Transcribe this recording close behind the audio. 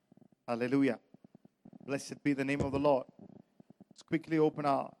Hallelujah. Blessed be the name of the Lord. Let's quickly open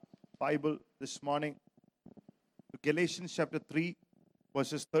our Bible this morning to Galatians chapter 3,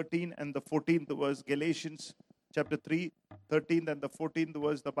 verses 13 and the 14th verse. Galatians chapter 3, 13th and the 14th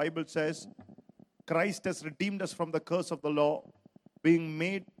verse. The Bible says, Christ has redeemed us from the curse of the law, being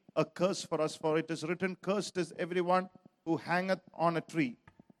made a curse for us. For it is written, Cursed is everyone who hangeth on a tree,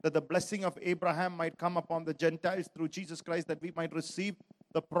 that the blessing of Abraham might come upon the Gentiles through Jesus Christ, that we might receive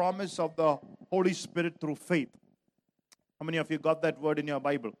the promise of the Holy Spirit through faith. How many of you got that word in your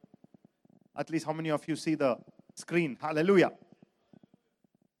Bible? At least how many of you see the screen? Hallelujah.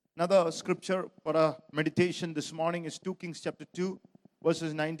 Another scripture for a meditation this morning is 2 Kings chapter 2,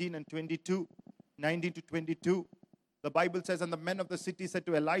 verses 19 and 22. 19 to 22. The Bible says, And the men of the city said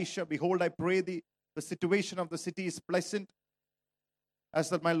to Elisha, Behold, I pray thee, the situation of the city is pleasant, as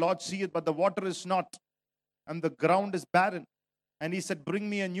that my Lord seeth, but the water is not, and the ground is barren. And he said, Bring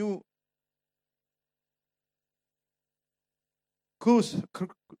me a new what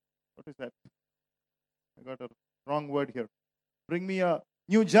is that? I got a wrong word here. Bring me a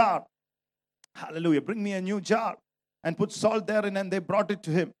new jar. Hallelujah. Bring me a new jar and put salt therein. And they brought it to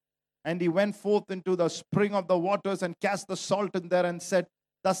him. And he went forth into the spring of the waters and cast the salt in there and said,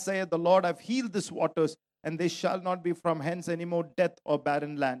 Thus saith the Lord, I've healed these waters, and they shall not be from hence any more death or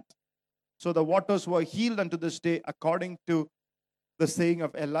barren land. So the waters were healed unto this day, according to the saying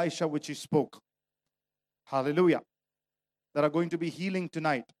of Elisha which he spoke. Hallelujah. There are going to be healing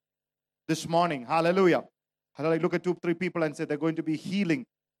tonight, this morning. Hallelujah. Hallelujah. Look at 2-3 people and say they're going to be healing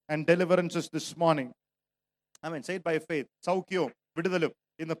and deliverances this morning. Amen. Say it by faith. Saukyo, vidudalu,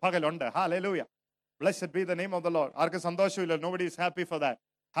 in the pagal onda. Hallelujah. Blessed be the name of the Lord. Arka sandoshu illa. Nobody is happy for that.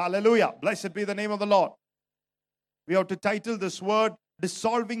 Hallelujah. Blessed be the name of the Lord. We have to title this word,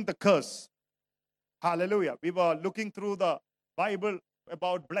 Dissolving the Curse. Hallelujah. We were looking through the Bible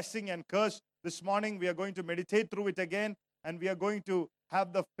about blessing and curse. This morning we are going to meditate through it again, and we are going to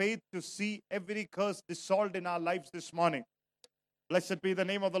have the faith to see every curse dissolved in our lives this morning. Blessed be the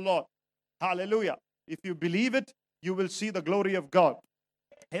name of the Lord. Hallelujah. If you believe it, you will see the glory of God.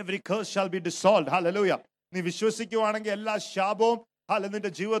 Every curse shall be dissolved. Hallelujah. നീ വിശ്വസിക്കുവാണെങ്കിൽ എല്ലാ ശാപവും നിന്റെ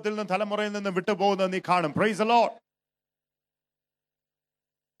ജീവിതത്തിൽ നിന്ന് തലമുറയിൽ നിന്ന് വിട്ടുപോകുന്നത് നീ കാണും. Praise the Lord.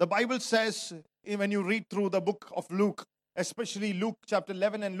 The Bible says, when you read through the book of Luke, especially Luke chapter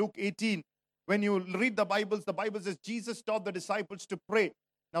 11 and Luke 18, when you read the Bible says Jesus taught the disciples to pray.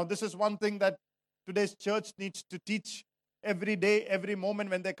 Now this is one thing that today's church needs to teach every day, every moment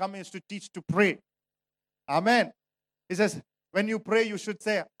when they come is to teach to pray. Amen. He says, when you pray, you should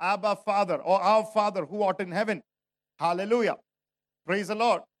say, Abba Father, or Our Father who art in heaven. Hallelujah. Praise the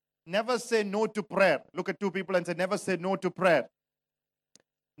Lord. Never say no to prayer. Look at 2 people and say, never say no to prayer.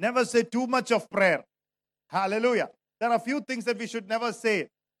 Never say too much of prayer. Hallelujah. There are a few things that we should never say.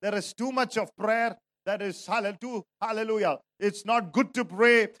 There is too much of prayer. That is hallelujah. It's not good to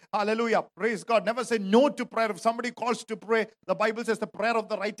pray. Hallelujah. Praise God. Never say no to prayer. If somebody calls to pray, the Bible says the prayer of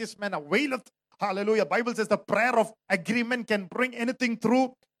the righteous man availeth. Hallelujah. Bible says the prayer of agreement can bring anything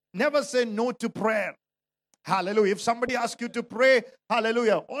through. Never say no to prayer. Hallelujah. If somebody asks you to pray,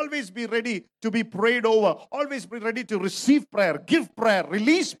 hallelujah, always be ready to be prayed over. Always be ready to receive prayer, give prayer,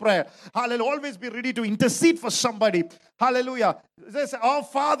 release prayer. Hallelujah. Always be ready to intercede for somebody. Hallelujah. This, Our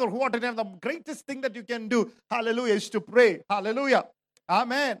Father who art in heaven, the greatest thing that you can do, hallelujah, is to pray. Hallelujah.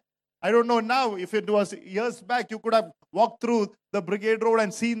 Amen. I don't know now, if it was years back, you could have walked through the Brigade Road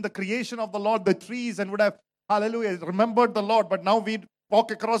and seen the creation of the Lord, the trees, and would have, hallelujah, remembered the Lord. But now we walk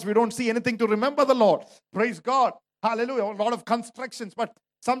across, we don't see anything to remember the Lord. Praise God. Hallelujah. A lot of constructions. But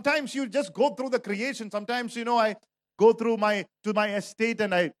sometimes you just go through the creation. Sometimes, I go through to my estate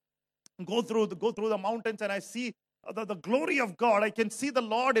and I go through the mountains and I see the glory of God. I can see the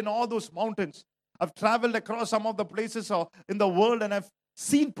Lord in all those mountains. I've traveled across some of the places in the world and I've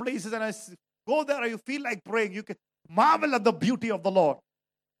seen places and I go there and you feel like praying. You can marvel at the beauty of the Lord.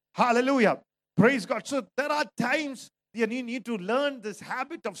 Hallelujah. Praise God. So there are times you need to learn this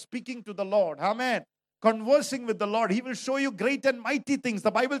habit of speaking to the Lord. Amen. Conversing with the Lord. He will show you great and mighty things. The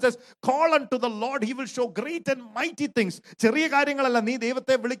Bible says, call unto the Lord. He will show great and mighty things. He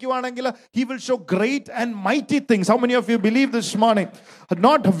will show great and mighty things. How many of you believe this morning?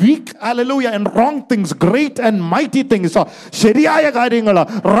 Not weak, hallelujah, and wrong things. Great and mighty things. Right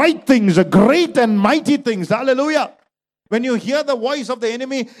things. Great and mighty things. Hallelujah. When you hear the voice of the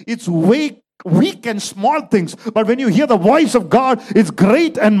enemy, it's weak and small things. But when you hear the voice of God, it's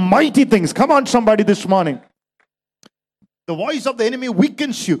great and mighty things. Come on, somebody, this morning. The voice of the enemy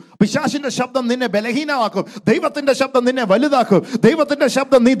weakens you. പിശാചിന്റെ ശബ്ദം നിന്നെ ബലഹീനമാക്കും. ദൈവത്തിന്റെ ശബ്ദം നിന്നെ വലുതാക്കും. ദൈവത്തിന്റെ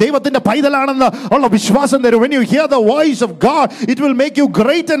ശബ്ദം നീ ദൈവത്തിന്റെ പൈതലാണെന്ന് ഉള്ള വിശ്വാസം തരും. When you hear the voice of God, it will make you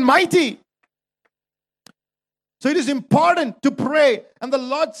great and mighty. So it is important to pray. And the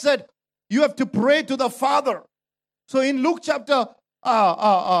Lord said, you have to pray to the Father. So in Luke chapter,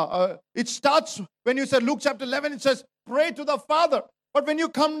 it starts, when you said Luke chapter 11, it says, pray to the Father. But when you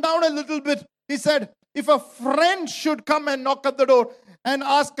come down a little bit, he said, if a friend should come and knock at the door and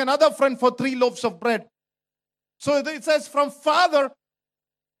ask another friend for 3 loaves of bread. So it says from Father,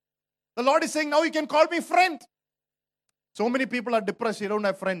 the Lord is saying, now you can call me friend. So many people are depressed, you don't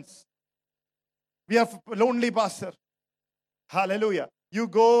have friends. We are lonely, pastor. Hallelujah. You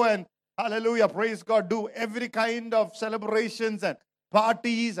go and, hallelujah, praise God, do every kind of celebrations and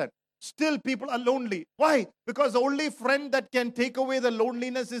parties, and still people are lonely. Why? Because the only friend that can take away the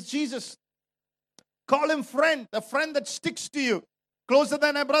loneliness is Jesus. Call him friend, the friend that sticks to you. Closer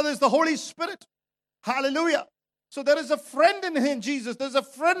than a brother is the Holy Spirit. Hallelujah. So there is a friend in him, Jesus. There's a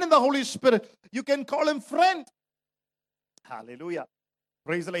friend in the Holy Spirit. You can call him friend. Hallelujah.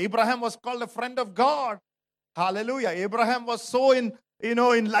 Praise the Lord. Abraham was called a friend of God. Hallelujah. Abraham was so in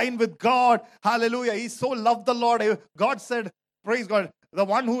line with God. Hallelujah. He so loved the Lord. God said, praise God, the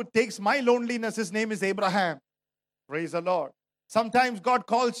one who takes my loneliness, his name is Abraham. Praise the Lord. Sometimes God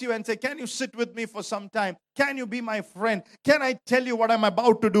calls you and say, can you sit with me for some time? Can you be my friend? Can I tell you what I'm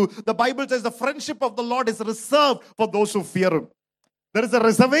about to do? The Bible says the friendship of the Lord is reserved for those who fear him. There is a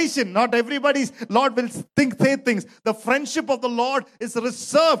reservation. Not everybody's Lord will say things. The friendship of the Lord is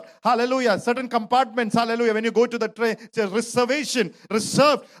reserved. Hallelujah. Certain compartments. Hallelujah. When you go to the train, it's a reservation.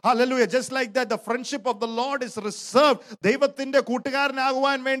 Reserved. Hallelujah. Just like that, the friendship of the Lord is reserved. ദൈവത്തിന്റെ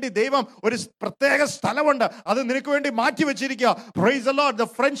കൂട്ടുകാരനാകുവാൻ വേണ്ടി ദൈവം ഒരു പ്രത്യേക സ്ഥലമുണ്ട്. അത് നിനക്ക് വേണ്ടി മാറ്റി വെച്ചിരിക്കുക. Praise the Lord. The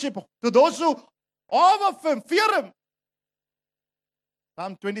friendship to those who awe of him, fear him.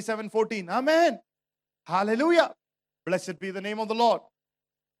 Psalm 27:14. Amen. Hallelujah. Blessed be the name of the Lord.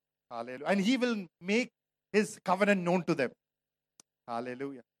 Hallelujah. And he will make his covenant known to them.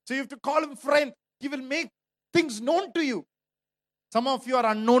 Hallelujah. So you have to call him friend. He will make things known to you. Some of you are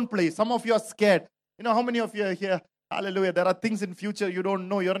unknown place. Some of you are scared. You know how many of you are here? Hallelujah. There are things in future you don't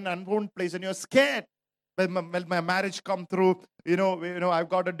know. You're in an unknown place and you're scared. Will my marriage come through? You know, I've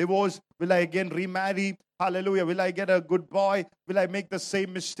got a divorce. Will I again remarry? Hallelujah. Will I get a good boy? Will I make the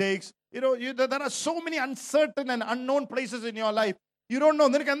same mistakes? There are so many uncertain and unknown places in your life. You don't know.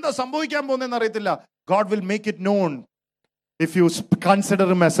 God will make it known if you consider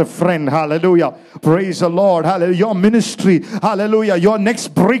him as a friend. Hallelujah. Praise the Lord. Hallelujah. Your ministry. Hallelujah. Your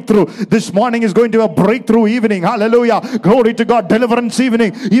next breakthrough this morning is going to be a breakthrough evening. Hallelujah. Glory to God. Deliverance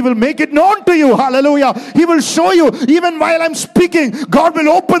evening. He will make it known to you. Hallelujah. He will show you. Even while I'm speaking, God will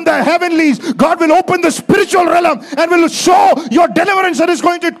open the heavenlies. God will open the spiritual realm and will show your deliverance that is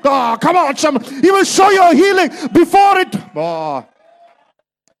going to come on. He will show your healing before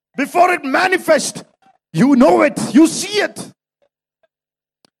it manifests. You know it. You see it.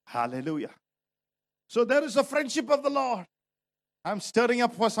 Hallelujah. So there is a friendship of the Lord. I'm stirring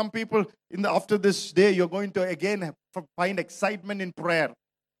up for some people after this day. You're going to again find excitement in prayer.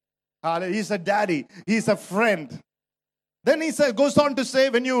 Hallelujah. He's a daddy. He's a friend. Then he goes on to say,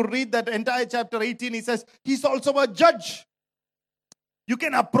 when you read that entire chapter 18, he says, he's also a judge. You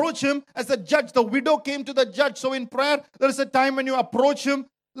can approach him as a judge. The widow came to the judge. So in prayer, there is a time when you approach him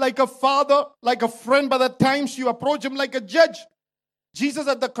like a father, like a friend, but at times you approach him like a judge. Jesus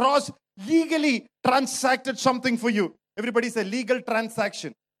at the cross legally transacted something for you. Everybody say legal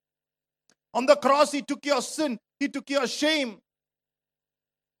transaction. On the cross, he took your sin. He took your shame.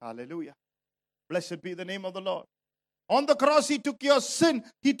 Hallelujah. Blessed be the name of the Lord. On the cross, he took your sin.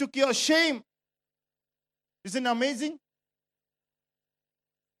 He took your shame. Isn't it amazing?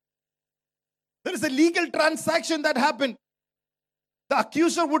 There is a legal transaction that happened. The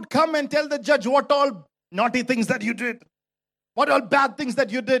accuser would come and tell the judge what all naughty things that you did, what all bad things that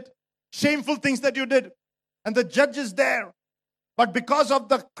you did, shameful things that you did. And the judge is there. But because of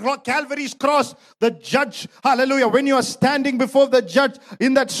the Calvary's cross, the judge, hallelujah, when you are standing before the judge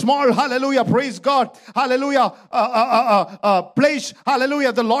in that small, hallelujah, praise God, hallelujah, place,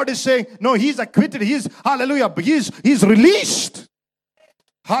 hallelujah, the Lord is saying, no, he's acquitted. He's, hallelujah, he's released.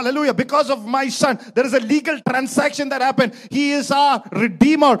 Hallelujah. Because of my son, there is a legal transaction that happened. He is our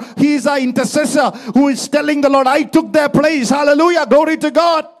redeemer. He is our intercessor who is telling the Lord, I took their place. Hallelujah. Glory to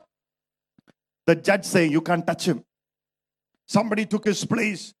God. The judge saying, you can't touch him. Somebody took his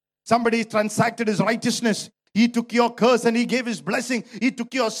place. Somebody transacted his righteousness. He took your curse and he gave his blessing. He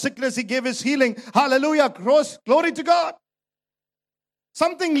took your sickness. He gave his healing. Hallelujah. Glory to God.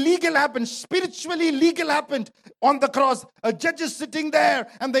 Something legal happened, spiritually legal happened on the cross. A judge is sitting there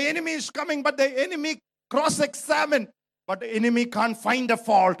and the enemy is coming, but the enemy cross-examined. But the enemy can't find a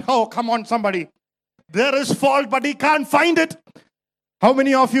fault. Oh, come on, somebody. There is fault, but he can't find it. How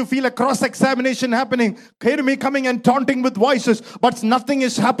many of you feel a cross-examination happening? Enemy coming and taunting with voices, but nothing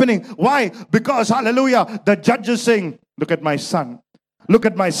is happening. Why? Because, hallelujah, the judge is saying, look at my son. Look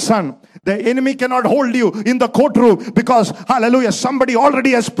at my son. The enemy cannot hold you in the courtroom because, hallelujah, somebody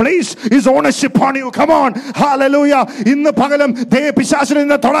already has placed his ownership on you. Come on. Hallelujah. In the pagalam, de pisashin in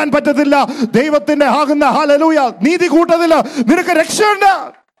the thoran patadilla, devathinte aguna, hallelujah, neethi kootadilla, ninakku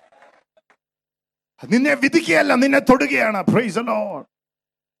rakshanda. Ninne vidikiyalla, ninne thodukiyana. Praise the Lord.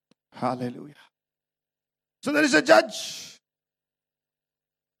 Hallelujah. So there is a judge.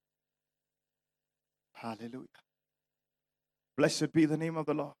 Hallelujah. Blessed be the name of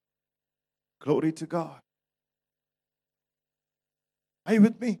the Lord. Glory to God. Are you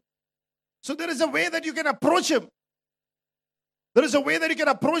with me? So there is a way that you can approach Him. There is a way that you can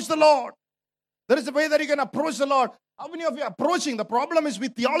approach the Lord. There is a way that you can approach the Lord. How many of you are approaching? The problem is we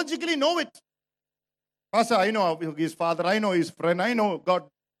theologically know it. Pastor, I know His Father. I know His friend. I know God.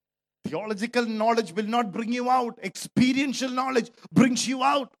 Theological knowledge will not bring you out. Experiential knowledge brings you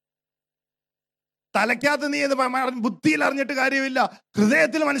out. തലയ്ക്കകത്ത് നീ ബുദ്ധിയിൽ അറിഞ്ഞിട്ട് കാര്യമില്ല,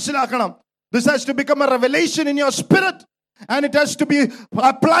 ഹൃദയത്തിൽ മനസ്സിലാക്കണം. This has to become a revelation in your spirit, and it has to be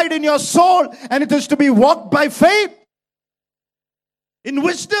applied in your soul, and it has to be walked by faith in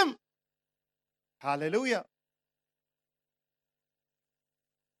wisdom. Hallelujah.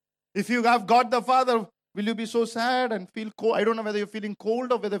 If you have God the Father, will you be so sad and feel cold? I don't know whether you're feeling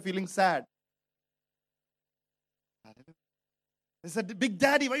cold or whether you're feeling sad. There's a big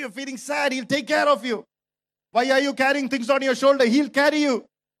daddy. Why you're feeling sad? He'll take care of you. Why are you carrying things on your shoulder? He'll carry you.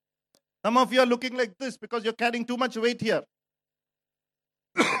 Some of you are looking like this because you're carrying too much weight here.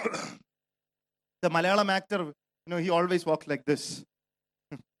 The Malayalam actor, he always walks like this.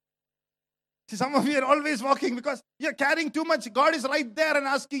 See, some of you are always walking because you're carrying too much. God is right there and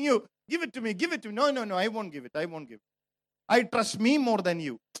asking you, give it to me, give it to me. No, I won't give it. I won't give it. I trust me more than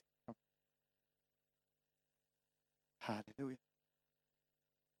you. Hallelujah.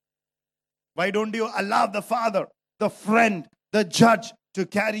 Why don't you allow the Father, the friend, the judge to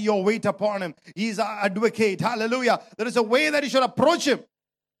carry your weight upon Him? He's our advocate. Hallelujah. There is a way that you should approach Him.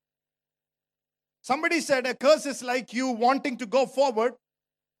 Somebody said a curse is like you wanting to go forward,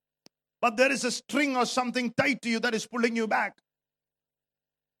 but there is a string or something tied to you that is pulling you back.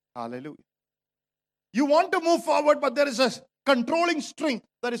 Hallelujah. You want to move forward, but there is a controlling string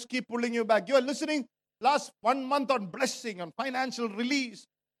that is keep pulling you back. You are listening last 1 month on blessing, on financial release.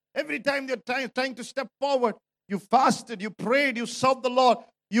 Every time you're trying to step forward, you fasted, you prayed, you served the Lord.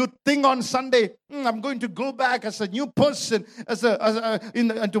 You think on Sunday, I'm going to go back as a new person,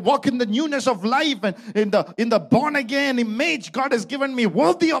 and to walk in the newness of life and in the born again image God has given me,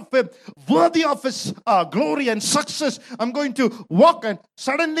 worthy of Him, worthy of His glory and success. I'm going to walk, and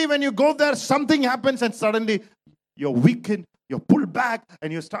suddenly when you go there, something happens, and suddenly you're weakened, you're pulled back,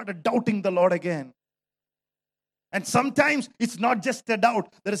 and you started doubting the Lord again. And sometimes it's not just a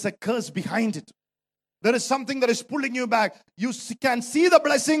doubt, there is a curse behind it. There is something that is pulling you back. You can see the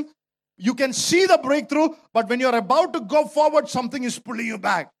blessing, you can see the breakthrough, but when you're about to go forward, something is pulling you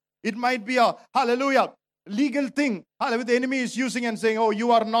back. It might be a, hallelujah, legal thing. Hallelujah. The enemy is using and saying, oh,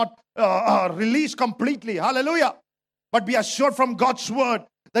 you are not released completely. Hallelujah. But be assured from God's word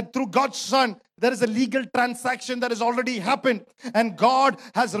that through God's Son, there is a legal transaction that has already happened. And God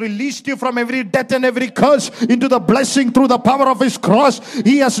has released you from every debt and every curse into the blessing through the power of His cross.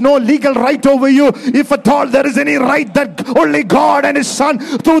 He has no legal right over you. If at all there is any right that only God and His Son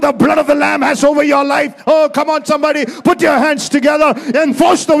through the blood of the Lamb has over your life. Oh, come on, somebody. Put your hands together,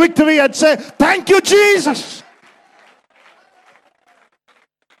 enforce the victory and say, thank you, Jesus.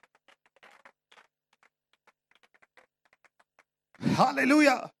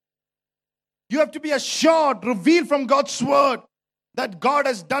 Hallelujah. You have to be assured, revealed from God's word, that God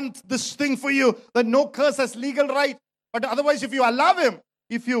has done this thing for you, that no curse has legal right. But otherwise, if you allow Him,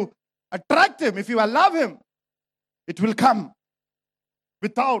 if you attract Him, if you allow Him, it will come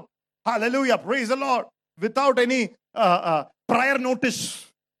without, hallelujah, praise the Lord, without any prior notice.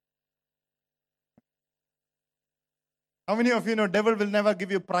 How many of you know devil will never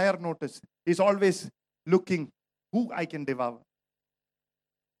give you prior notice? He's always looking who I can devour.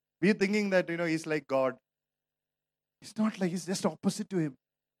 We're thinking that, He's like God. He's not like, He's just opposite to Him.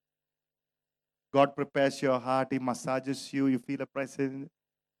 God prepares your heart. He massages you. You feel a presence.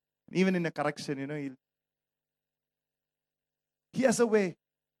 Even in a correction, He has a way.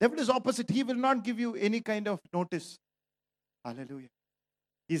 Devil is opposite. He will not give you any kind of notice. Hallelujah.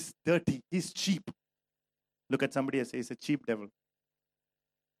 He's dirty. He's cheap. Look at somebody and say, he's a cheap devil.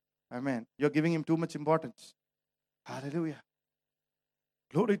 Amen. You're giving him too much importance. Hallelujah.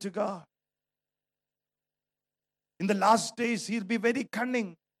 Glory to God. In the last days, he'll be very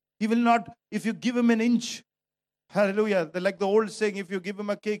cunning. He will not, if you give him an inch, hallelujah, like the old saying, if you give him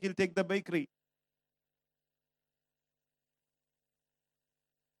a cake, he'll take the bakery.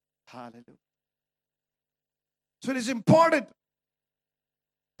 Hallelujah. So it is important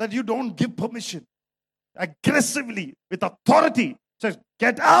that you don't give permission. Aggressively, with authority, says,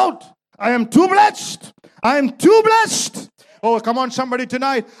 get out. I am too blessed. I am too blessed. Oh, come on, somebody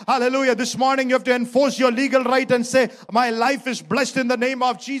tonight. Hallelujah. This morning you have to enforce your legal right and say, my life is blessed in the name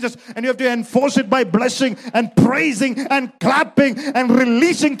of Jesus. And you have to enforce it by blessing and praising and clapping and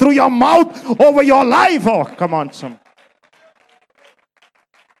releasing through your mouth over your life. Oh, come on, some.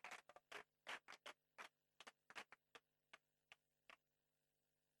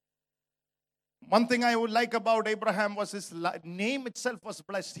 One thing I would like about Abraham was his name itself was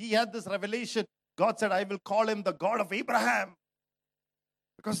blessed. He had this revelation. God said, I will call him the God of Abraham.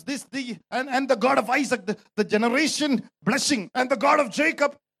 Because and the God of Isaac, the generation blessing, and the God of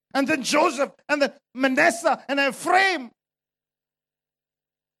Jacob, and then Joseph, and then Manasseh, and Ephraim.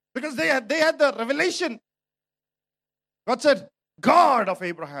 Because they had the revelation. God said, God of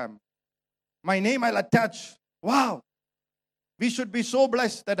Abraham. My name I'll attach. Wow. We should be so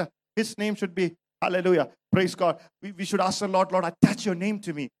blessed that his name should be, hallelujah, praise God. We should ask the Lord, Lord, attach your name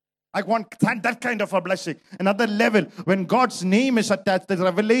to me. I want that kind of a blessing. Another level, when God's name is attached, there's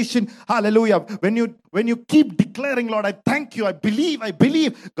revelation, hallelujah. When you keep declaring, Lord, I thank you, I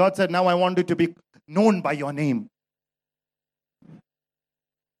believe. God said, now I want you to be known by your name.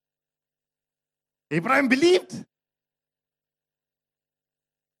 Abraham believed.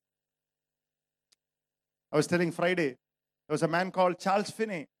 I was telling Friday, there was a man called Charles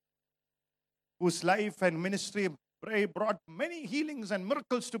Finney, whose life and ministry brought many healings and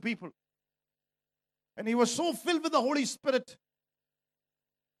miracles to people. And he was so filled with the Holy Spirit.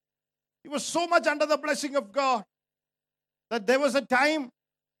 He was so much under the blessing of God that there was a time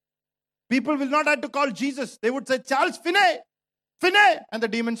people will not have to call Jesus. They would say, Charles Finney, and the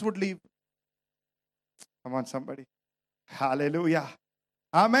demons would leave. Come on, somebody. Hallelujah.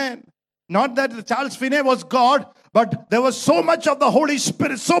 Amen. Not that Charles Finney was God, but there was so much of the Holy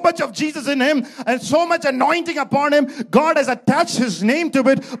Spirit, so much of Jesus in him, and so much anointing upon him. God has attached his name to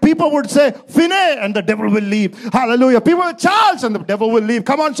it. People would say, Finney, and the devil will leave. Hallelujah. People would, Charles, and the devil will leave.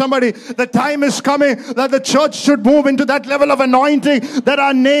 Come on, somebody. The time is coming that the church should move into that level of anointing, that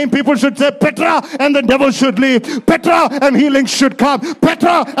our name, people should say, Petra, and the devil should leave. Petra, and healing should come.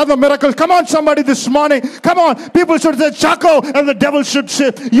 Petra, and the miracles. Come on, somebody, this morning. Come on. People should say, Chaco, and the devil should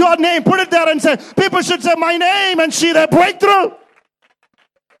say, your name. Put it there and say, people should say, my name, and see their breakthrough.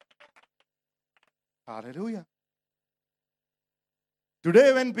 Hallelujah.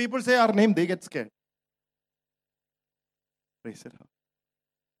 Today, when people say our name, they get scared. Praise it.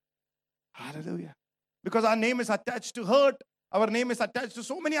 Hallelujah. Because our name is attached to hurt. Our name is attached to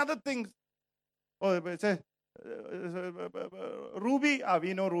so many other things. Oh, say, Ruby.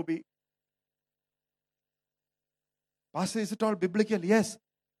 We know Ruby. Pastor, is it all biblical? Yes.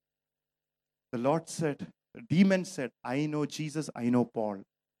 The Lord said, the demon said, I know Jesus, I know Paul.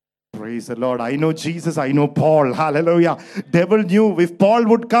 Praise the Lord. I know Jesus, I know Paul. Hallelujah. Devil knew if Paul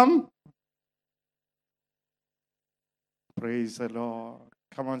would come. Praise the Lord.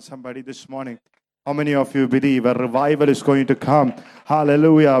 Come on, somebody, this morning. How many of you believe a revival is going to come?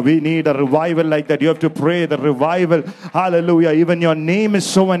 Hallelujah. We need a revival like that. You have to pray the revival. Hallelujah. Even your name is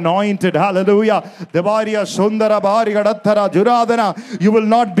so anointed. Hallelujah. You will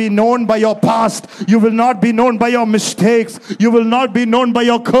not be known by your past. You will not be known by your mistakes. You will not be known by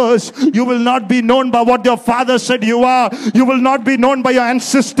your curse. You will not be known by what your father said you are. You will not be known by your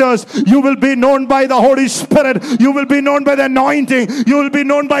ancestors. You will be known by the Holy Spirit. You will be known by the anointing. You will be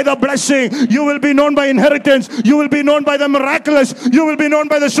known by the blessing. You will be known by inheritance. You will be known by the miraculous. You will be known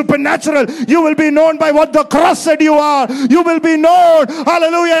by the supernatural. You will be known by what the cross said you are. You will be known.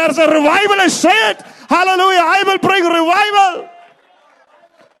 Hallelujah. As a revivalist, say it. Hallelujah. I will bring revival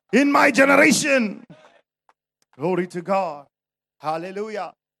in my generation. Glory to God.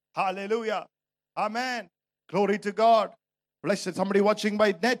 Hallelujah. Hallelujah. Amen. Glory to God. Blessed. Somebody watching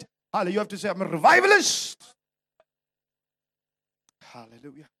by net. Hallelujah. You have to say, I'm a revivalist.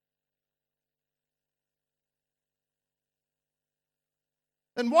 Hallelujah.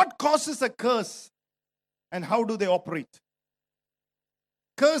 Then what causes a curse and how do they operate?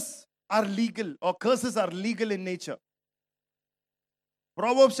 Curses are legal in nature.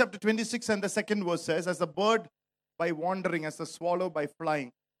 Proverbs chapter 26 and the second verse says, as the bird by wandering, as the swallow by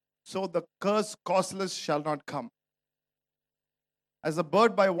flying. so the curse causeless shall not come. As a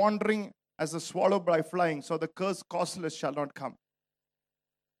bird by wandering, as a swallow by flying, so the curse causeless shall not come.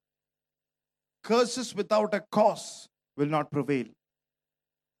 Curses without a cause will not prevail.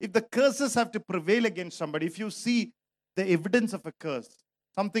 If the curses have to prevail against somebody, if you see the evidence of a curse,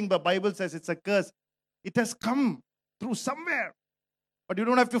 something the Bible says it's a curse, it has come through somewhere. But you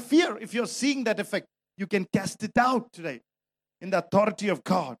don't have to fear. If you're seeing that effect, you can cast it out today in the authority of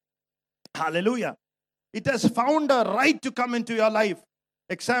God. Hallelujah. It has found a right to come into your life.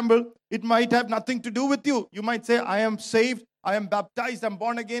 Example, it might have nothing to do with you. You might say, I am saved, I am baptized, I'm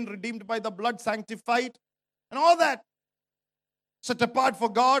born again, redeemed by the blood, sanctified, and all that. Set apart for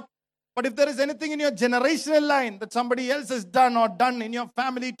God. But if there is anything in your generational line that somebody else has done or done in your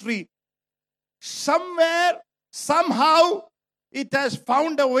family tree, somewhere, somehow, it has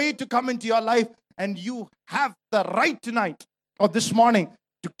found a way to come into your life, and you have the right tonight or this morning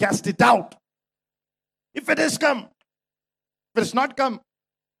to cast it out. If it has come, if it has not come,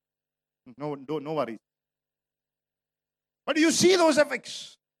 no worries. But you see those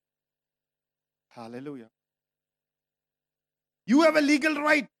effects. Hallelujah. You have a legal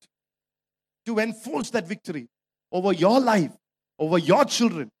right to enforce that victory over your life, over your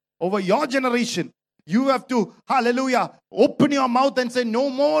children, over your generation. You have to, hallelujah, open your mouth and say, no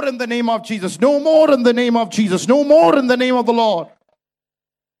more in the name of Jesus. No more in the name of Jesus. No more in the name of the Lord.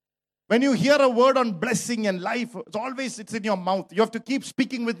 When you hear a word on blessing and life, it's in your mouth. You have to keep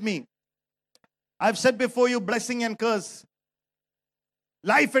speaking with me. I've said before you blessing and curse.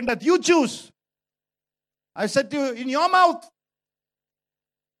 Life and death, you choose. I said to you, in your mouth.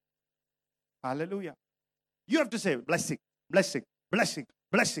 Hallelujah. You have to say blessing, blessing, blessing,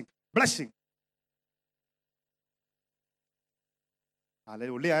 blessing, blessing.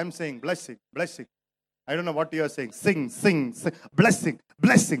 Hallelujah. I am saying blessing, blessing. I don't know what you are saying. Sing, sing, sing. Blessing,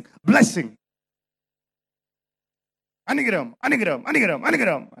 blessing, blessing. Anigram, anigram, anigram,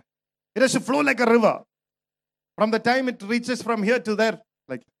 anigram. It has to flow like a river. From the time it reaches from here to there,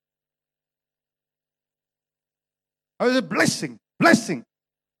 like. I was a blessing, blessing.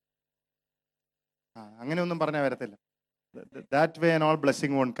 That way and all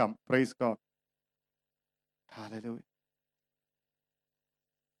blessing won't come. Praise God. Hallelujah.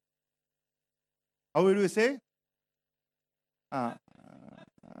 How will we say? Oh.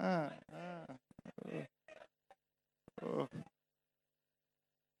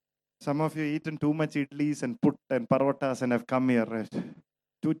 Some of you eaten too much idlis and put and parotas and have come here, right?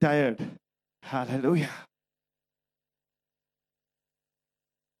 Too tired. Hallelujah.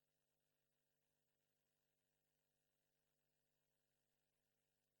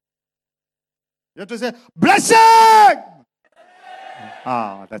 You have to say, blessing!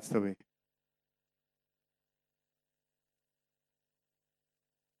 That's the way.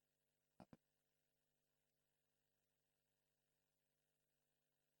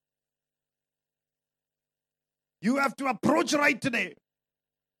 You have to approach right today.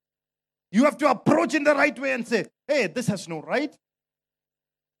 You have to approach in the right way and say, hey, this has no right.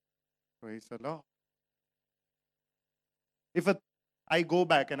 Praise the Lord. If I go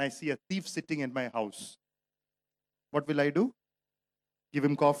back and I see a thief sitting in my house, what will I do? Give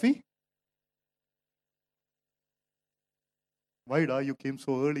him coffee? Why, da? You came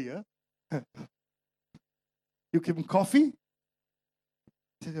so early, huh? You give him coffee?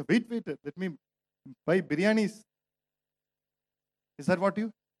 Wait, let me buy biryanis. Is that what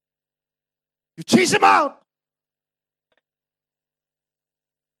you chase him out?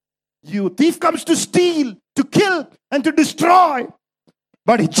 You thief comes to steal, to kill, and to destroy.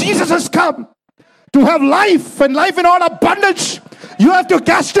 But Jesus has come to have life and life in all abundance. You have to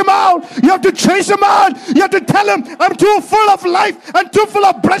cast him out. You have to chase him out. You have to tell him, I'm too full of life and too full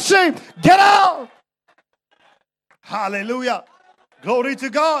of blessing. Get out. Hallelujah. Glory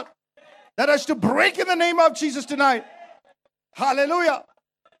to God. That has to break in the name of Jesus tonight. Hallelujah.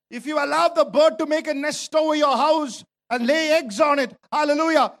 If you allow the bird to make a nest over your house and lay eggs on it,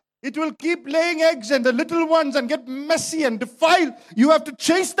 hallelujah, it will keep laying eggs and the little ones and get messy and defiled. You have to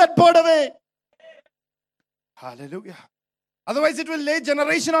chase that bird away. Hallelujah. Otherwise it will lay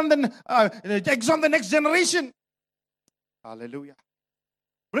generation on the eggs on the next generation. Hallelujah.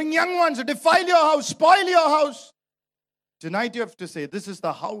 Bring young ones, defile your house, spoil your house. Tonight you have to say, this is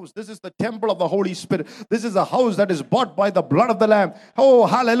the house, this is the temple of the Holy Spirit. This is a house that is bought by the blood of the Lamb. Oh,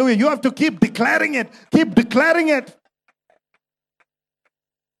 hallelujah. You have to keep declaring it. Keep declaring it.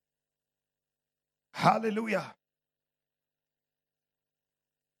 Hallelujah.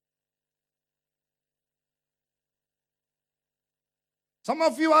 Some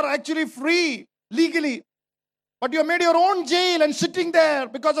of you are actually free legally. But you made your own jail and sitting there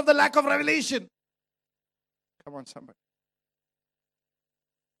because of the lack of revelation. Come on, somebody.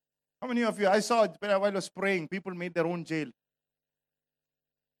 How many of you, I saw when I was praying, people made their own jail.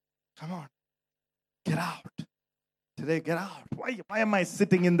 Come on. Get out. Today, get out. Why am I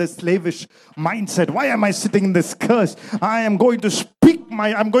sitting in this slavish mindset? Why am I sitting in this curse? I'm going to speak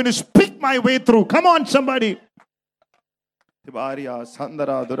my way through. Come on, somebody.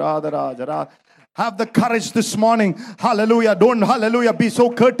 Have the courage this morning. Hallelujah. Don't, hallelujah, be so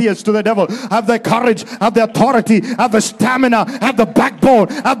courteous to the devil. Have the courage, have the authority, have the stamina, have the backbone,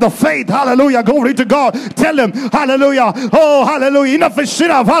 have the faith. Hallelujah. Glory to God. Tell him, hallelujah. Oh, hallelujah. Enough is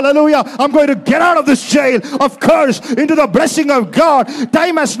enough. Hallelujah. I'm going to get out of this jail of curse into the blessing of God.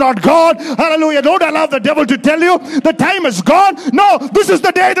 Time has not gone. Hallelujah. Don't allow the devil to tell you the time is gone. No, this is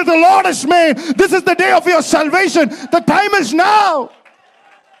the day that the Lord has made. This is the day of your salvation. The time is now.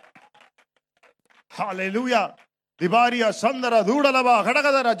 Hallelujah. Vibaria Sandara Dudalaba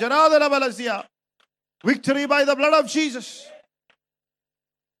Hadagadara Janadara Balasia. Victory by the blood of Jesus.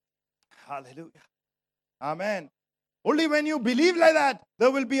 Hallelujah. Amen. Only when you believe like that,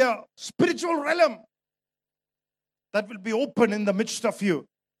 there will be a spiritual realm that will be open in the midst of you.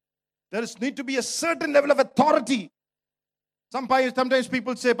 There need to be a certain level of authority. Sometimes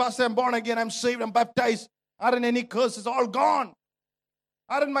people say, Pastor, I'm born again, I'm saved, I'm baptized. Aren't any curses all gone?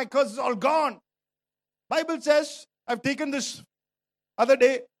 Aren't my curses all gone? Bible says, I've taken this other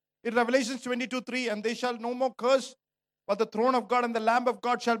day in Revelation 22:3, and they shall no more curse, but the throne of God and the Lamb of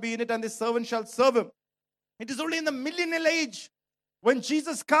God shall be in it, and his servant shall serve him. It is only in the millennial age when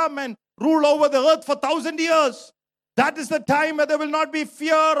Jesus come and rule over the earth for 1,000 years. That is the time where there will not be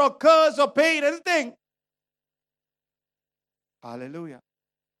fear or curse or pain, anything. Hallelujah.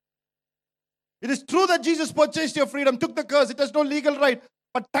 It is true that Jesus purchased your freedom, took the curse. It has no legal right.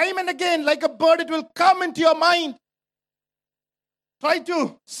 But time and again, like a bird, it will come into your mind. Try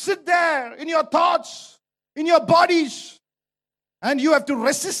to sit there in your thoughts, in your bodies, and you have to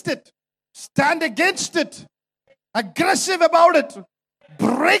resist it. Stand against it. Aggressive about it.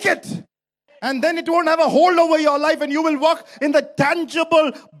 Break it. And then it won't have a hold over your life, and you will walk in the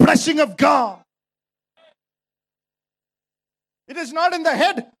tangible blessing of God. It is not in the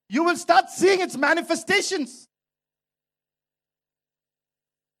head. You will start seeing its manifestations.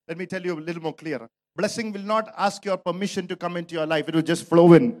 Let me tell you a little more clear. Blessing will not ask your permission to come into your life. It will just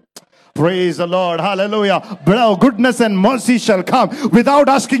flow in. Praise the Lord. Hallelujah. Goodness and mercy shall come without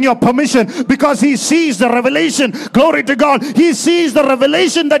asking your permission, because he sees the revelation. Glory to God. He sees the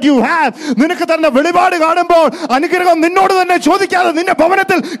revelation that you have. നിനക്ക് തന്ന വെളിപാട് കാണുമ്പോൾ അനുഗ്രഹം നിന്നോട് തന്നെ ചോദിക്കാതെ നിന്റെ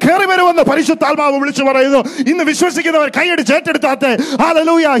ഭവനത്തിൽ കയറി വരുമെന്ന് പരിശുദ്ധാത്മാവ് വിളിച്ചു പറയുന്നു. ഇന്ന് വിശ്വസിക്കുന്നവർ കൈയടിച്ച് ഏറ്റെടുത്താട്ടെ.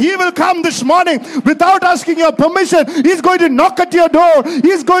 Hallelujah. He will come this morning without asking your permission. He's going to knock at your door.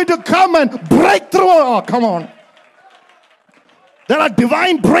 He's going to come and break through. Oh, come on. There are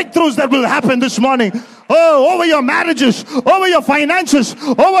divine breakthroughs that will happen this morning. Oh, over your marriages, over your finances,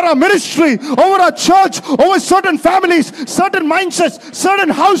 over our ministry, over our church, over certain families, certain mindsets, certain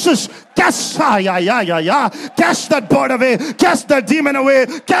houses. Cast that bird away, cast that demon away,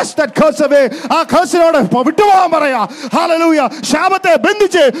 cast that curse away. Hallelujah. Shabate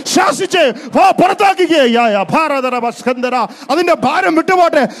bendiche, shasiche, paratagige, paradara skandara. Adinda bharam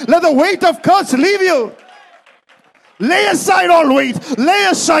vittuvote. Let the weight of curse leave you. Lay aside all weight. Lay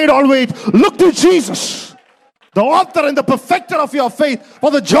aside all weight. Look to Jesus, the author and the perfecter of your faith.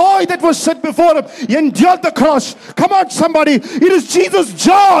 For the joy that was set before him, he endured the cross. Come on, somebody. It is Jesus'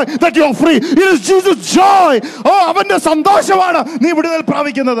 joy that you're free. It is Jesus' joy. Oh, avante santoshamana nee vidudal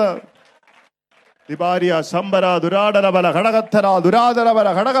pravikkunnathu. Dibariya sambara duradara bala ghadagathara duradara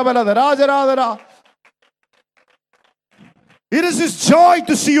bala ghadagabala darajaradara. It is his joy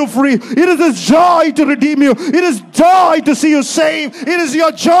to see you free. It is his joy to redeem you. It is joy to see you saved. It is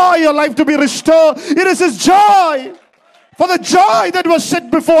your joy, your life to be restored. It is his joy for the joy that was set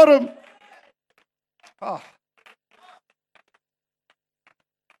before him.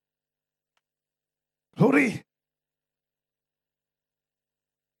 Glory.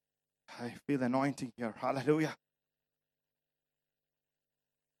 I feel the anointing here. Hallelujah.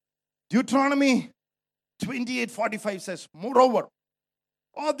 Deuteronomy 28:45 says, moreover,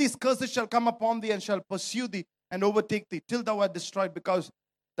 all these curses shall come upon thee and shall pursue thee and overtake thee till thou art destroyed, because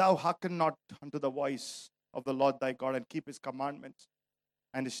thou hearken not unto the voice of the Lord thy God, and keep his commandments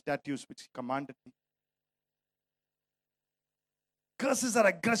and his statutes which he commanded thee. Curses are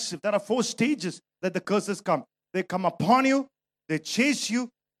aggressive. There are 4 stages that the curses come. They come upon you, they chase you,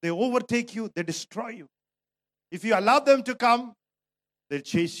 they overtake you, they destroy you. If you allow them to come, they'll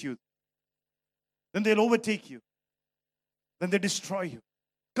chase you. Then they'll overtake you. Then they destroy you.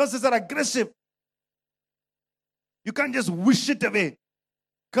 Curses are aggressive. You can't just wish it away.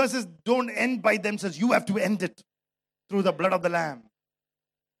 Curses don't end by themselves. You have to end it through the blood of the Lamb.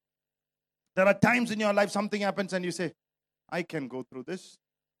 There are times in your life something happens and you say, I can go through this.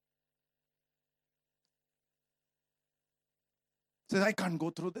 Says, I can't go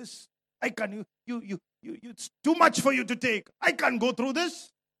through this. I can't. It's too much for you to take. I can't go through this.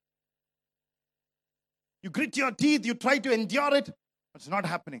 You grit your teeth. You try to endure it. It's not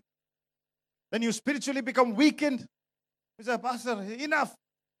happening. Then you spiritually become weakened. You say, Pastor, enough.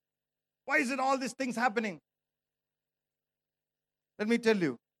 Why is it all these things happening? Let me tell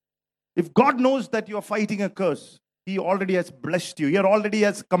you. If God knows that you are fighting a curse, He already has blessed you. He already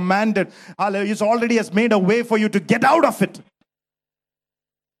has commanded. He already has made a way for you to get out of it.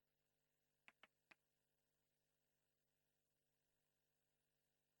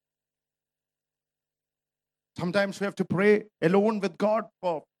 Sometimes we have to pray alone with God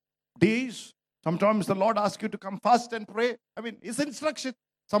for days. Sometimes the Lord asks you to come fast and pray. I mean, it's instruction.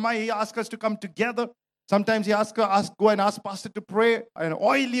 Sometimes He asks us to come together. Sometimes He asks go and ask Pastor to pray and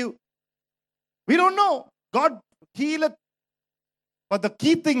oil you. We don't know. God heal it. But the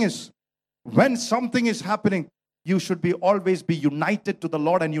key thing is, when something is happening, you should always be united to the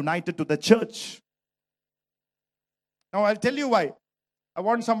Lord and united to the church. Now I'll tell you why. I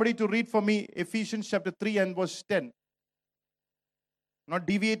want somebody to read for me Ephesians chapter 3 and verse 10. I'm not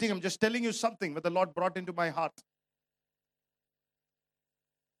deviating, I'm just telling you something that the Lord brought into my heart.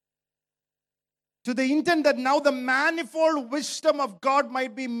 To the intent that now the manifold wisdom of God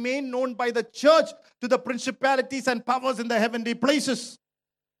might be made known by the church to the principalities and powers in the heavenly places.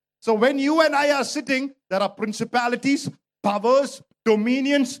 So when you and I are sitting, there are principalities, powers,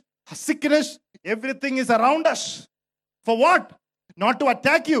 dominions, sickness, everything is around us. For what? Not to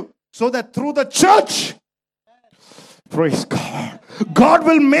attack you. So that through the church, praise God, God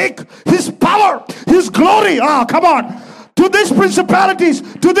will make His power, His glory, come on, to these principalities,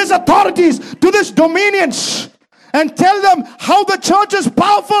 to these authorities, to these dominions, and tell them how the church is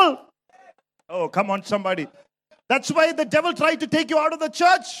powerful. Oh, come on, somebody. That's why the devil tried to take you out of the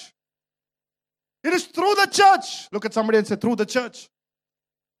church. It is through the church. Look at somebody and say, through the church.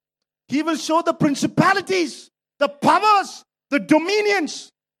 He will show the principalities, the powers, the dominions,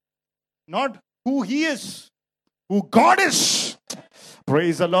 not who He is, who God is.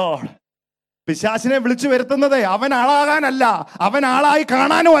 Praise the Lord. പിശാചിനെ വിളിച്ചു വരുത്തുന്നത് അവൻ ആളാകാനല്ല, അവൻ ആളായി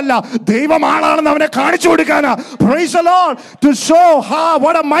കാണാനും അല്ല, ദൈവം ആളാണെന്ന് അവനെ കാണിച്ചു കൊടുക്കാനാ. Praise the Lord. To show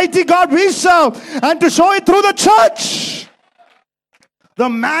what a mighty God we serve, and to show it through the church. The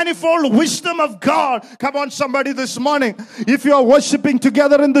manifold wisdom of God. Come on, somebody, this morning. If you are worshiping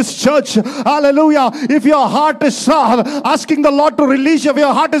together in this church, hallelujah. If your heart is asking the Lord to release you, if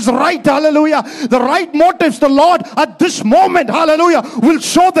your heart is right, hallelujah. The right motives, the Lord at this moment, hallelujah, will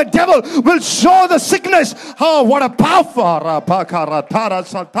show the devil, will show the sickness. Oh, what a powerful.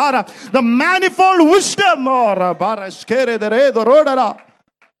 The manifold wisdom.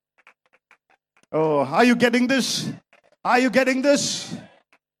 Oh, are you getting this? Are you getting this?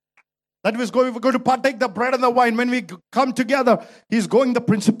 That we're going to partake the bread and the wine. When we come together, He's going the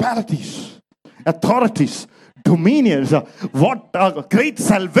principalities, authorities, dominions. What a great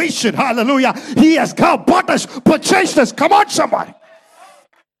salvation. Hallelujah. He has come, bought us, purchased us. Come on, somebody.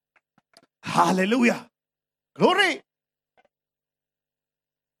 Hallelujah. Glory.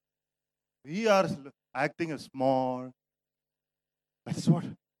 We are acting as small. That's what.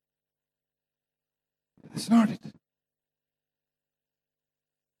 That's not it.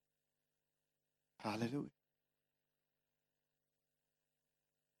 Hallelujah.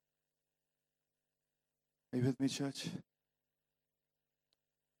 Are you with me, church?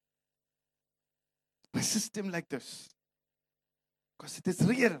 Resist Him like this, because it is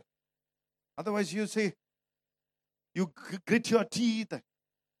real. Otherwise, you say, you grit your teeth.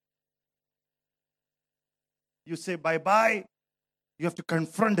 You say bye-bye. You have to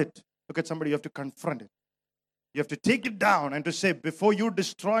confront it. Look at somebody, you have to confront it. You have to take it down and to say, before you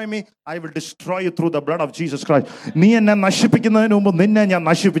destroy me, I will destroy you through the blood of Jesus Christ. Praise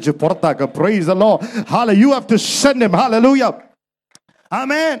the Lord. Hallelujah. You have to send him. Hallelujah.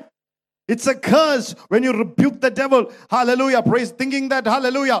 Amen. It's a curse when you rebuke the devil. Hallelujah. Praise, thinking that,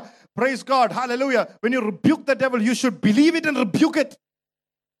 hallelujah. Praise God. Hallelujah. When you rebuke the devil, you should believe it and rebuke it.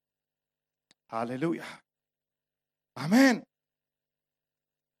 Hallelujah. Amen.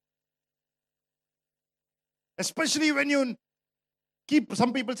 Especially when you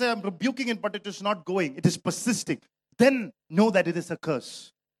some people say, I'm rebuking it, but it is not going. It is persisting. Then know that it is a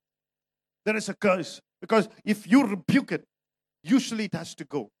curse. There is a curse. Because if you rebuke it, usually it has to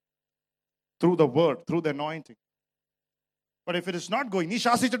go through the word, through the anointing. But if it is not going,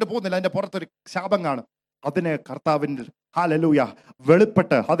 അതിനെ കർത്താവിൻ്റെ hallelujah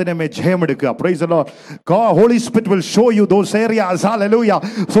വെളിപ്പെട്ട് അതിനെ ജയമെടുക്കുക. Praise the Lord. God, Holy Spirit will show you those areas, hallelujah,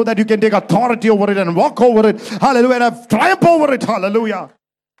 so that you can take authority over it and walk over it, hallelujah, and have triumph over it, hallelujah.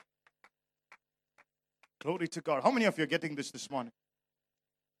 Glory to God. How many of you are getting this morning?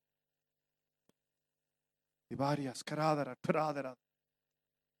 We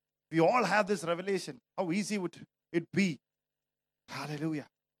all have this revelation. How easy would it be? Hallelujah.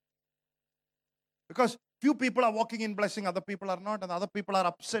 Because few people are walking in blessing, other people are not, and other people are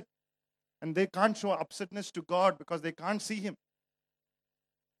upset. And they can't show upsetness to God because they can't see Him.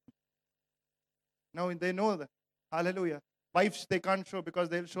 Now they know that. Hallelujah. Wives, they can't show because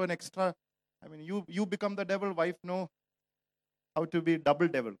they'll show an extra. I mean, you become the devil, wife know how to be double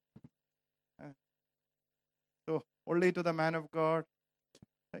devil. So only to the man of God,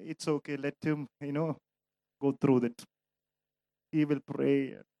 it's okay, let him, go through that. He will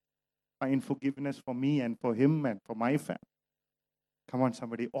pray, find forgiveness for me and for him and for my family. Come on,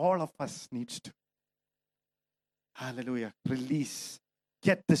 somebody. All of us needs to, hallelujah, release,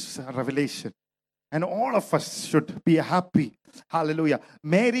 get this revelation. And all of us should be happy. Hallelujah.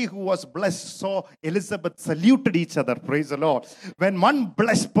 Mary, who was blessed, saw Elizabeth saluted each other. Praise the Lord. When one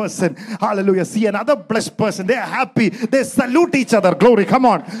blessed person, hallelujah, see another blessed person, they are happy. They salute each other. Glory. Come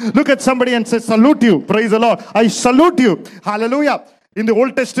on. Look at somebody and say, salute you. Praise the Lord. I salute you. Hallelujah. In the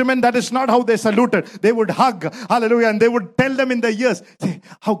Old Testament, that is not how they saluted. They would hug, hallelujah, and they would tell them in their ears, say,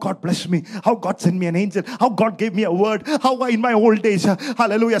 how God blessed me, how God sent me an angel, how God gave me a word, how in my old days,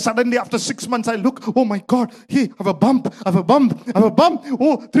 hallelujah, suddenly after 6 months I look, oh my God, hey, I have a bump,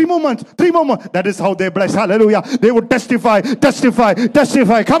 oh, 3 more months. That is how they bless, hallelujah. They would testify.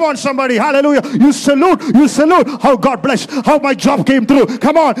 Come on, somebody, hallelujah. You salute, how God blessed, how my job came through.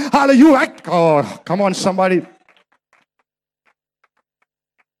 Come on, hallelujah, you act, oh, come on, somebody.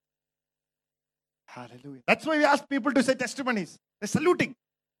 Hallelujah. That's why we ask people to say testimonies. They're saluting.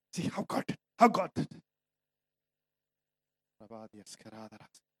 See how God did.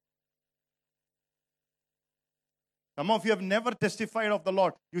 Some of you have never testified of the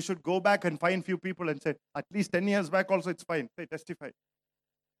Lord. You should go back and find few people and say, at least 10 years back also it's fine. Say, testify.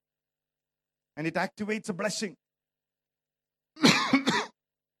 And it activates a blessing.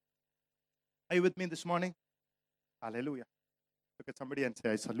 Are you with me this morning? Hallelujah. Look at somebody and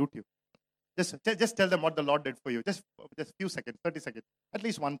say, I salute you. Just tell them what the Lord did for you. Just few seconds, 30 seconds. At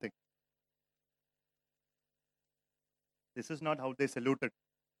least one thing. This is not how they saluted.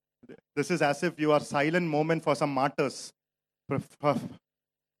 This is as if you are silent moment for some martyrs.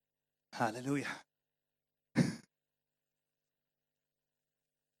 Hallelujah.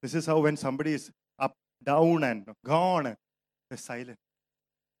 This is how when somebody is up, down and gone, they're silent.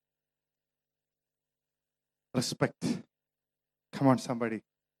 Respect. Come on, somebody.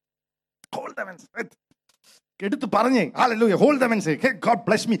 Hold them and say, hallelujah, hold them and say, hey, God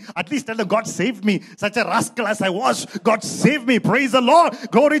bless me. At least tell them, God saved me. Such a rascal as I was, God saved me. Praise the Lord.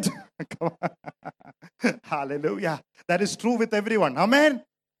 Glory to hallelujah. That is true with everyone. Amen.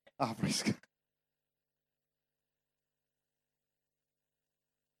 Praise God.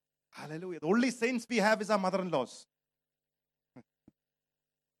 Hallelujah. The only saints we have is our mother-in-laws.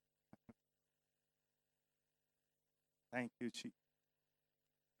 Thank you, Jesus.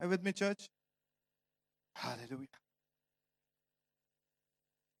 Are you with me, church? Hallelujah.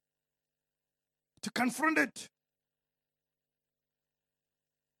 To confront it,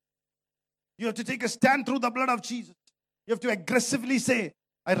 you have to take a stand through the blood of Jesus. You have to aggressively say,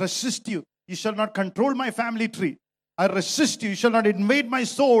 I resist you. You shall not control my family tree. I resist you. You shall not invade my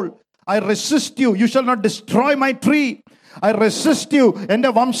soul. I resist you. You shall not destroy my tree. I resist you. Ende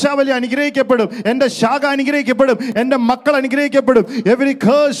vamshavali anugrahikappadum. Ende shaga anugrahikappadum. Ende makkal anugrahikappadum. Every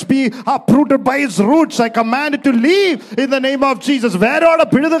curse be uprooted by its roots. I command it to leave in the name of Jesus. Veroda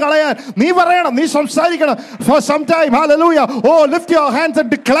pidudu kalayan. Nee varayana. Nee samsarikana. For some time. Hallelujah. Oh, lift your hands and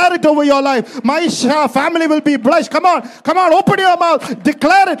declare it over your life. My family will be blessed. Come on. Open your mouth.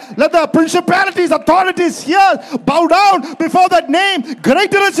 Declare it. Let the principalities, authorities here bow down before that name.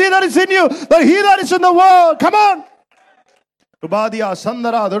 Greater is He that is in you than he that is in the world. Come on. Rubadia,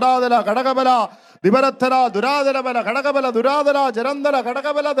 Sandara, Duradara, Kadakabala, Dibaratara, Duradara, Kadakabala, Duradara, Jarandara,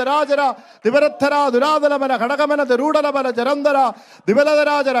 Kadakabala, the Rajara, Dibaratara, Duradara, Kadakabala, the Rudalabala, Jarandara,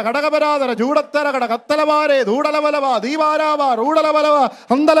 Dibaladara, Kadakabara, Judatara, Kadakatalabare, Dudalabala, Divarava, Rudalabala,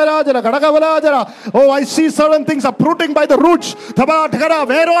 Handalaraja, Kadakabala. Oh, I see certain things uprooting by the roots. Tabatakara,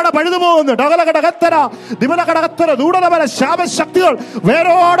 Veroda, Padimon, Dagala Kadakatara, Dibala Kadakatara, Dudalabala, Shabbos Shakti,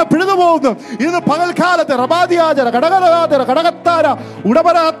 Veroda, Pidimon, in the Pagalkala, the Rabadia, the Kadakala, the Kadakatara,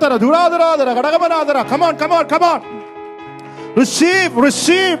 Udabaratara, Duradara, the Kadakabala. Come on.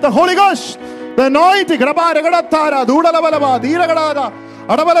 Receive the Holy Ghost. The anointing. Grabara Gadatara, Dudala Balaba, Diragadara,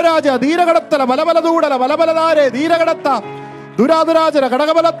 Adabala Raja, Diragatala, Balabala Dudala, Balabalare, Diragata, Duradaraja,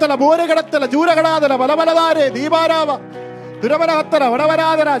 Gadagabalatala, Boregatala, Juragadara, Balabalare, Dibarava, Durabaratara,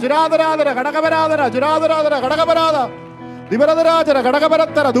 Vadavarada, Juradara, Gadagabarada, Juradara, Gadagabarada, Dibaradaraja,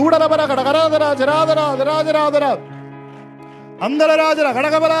 Gadagabaratara, Dudala, Gadagadara, Juradara, Andala Raja,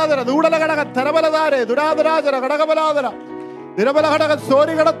 Gadagabarada, Dudala, Tarabalare, Duradaraja, Gadagabarada, Dirabala,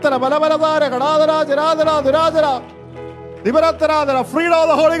 Sori Gadatara, Balabaladara, Gadadara, Juradara, Duradara, Dibaratara, freedom of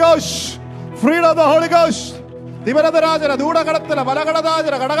the Holy Ghost, freedom of the Holy Ghost. Dibaratara, Dura Gadatala, Balagadaja,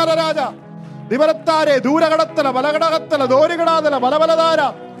 Gadagaraja, Dibaratare, Dura Gadatala, Balagadatala, Dori Gadala,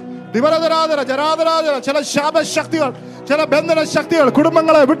 Balabaladara, Dibaratara, Jaradara, Chala Shabba Shakti, Chala Bendana Shakti,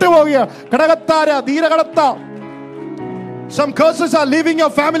 Kudumangala, Vituvogia, Kadagatara, Dira Gadata. Some curses are leaving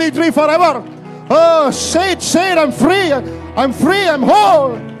your family tree forever. Oh, say it, I'm free, I'm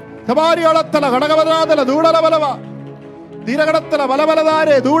whole. Kabari Alatala, Gadagavadala, Dura Balava, Dira Gadatala,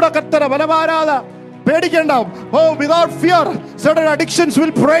 Balabaladare, Dura Katara, Balabarada. Oh, without fear, certain addictions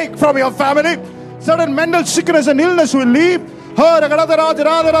will break from your family. Certain mental sickness and illness will leave.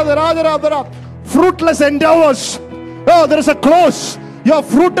 Fruitless endeavors. Oh, there is a close. Your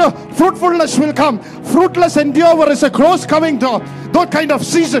fruitfulness will come. Fruitless endeavor is a close coming to that kind of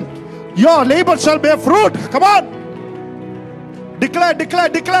season. Your labor shall bear fruit. Come on. Declare.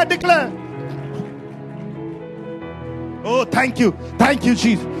 Oh, thank you,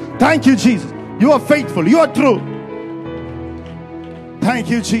 Jesus. Thank you, Jesus. You are faithful. You are true. Thank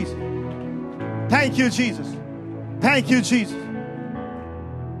you, Jesus. Thank you, Jesus. Thank you, Jesus.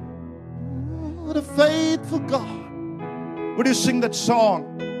 What a faithful God. Would you sing that song?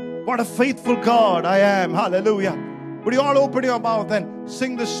 What a faithful God I am. Hallelujah. Would you all open your mouth and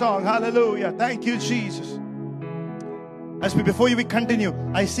sing this song? Hallelujah. Thank you, Jesus. Before we continue,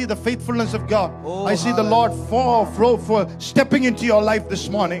 I see the faithfulness of God. I see the Lord for stepping into your life this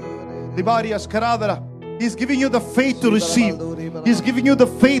morning. He's giving you the faith to receive. He's giving you the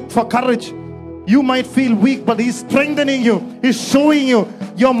faith for courage. You might feel weak, but He's strengthening you. He's showing you.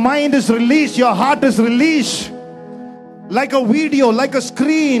 Your mind is released. Your heart is released. Like a video, like a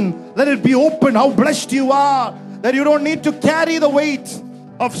screen. Let it be open. How blessed you are. That you don't need to carry the weight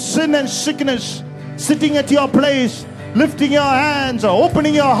of sin and sickness. Sitting at your place, lifting your hands, or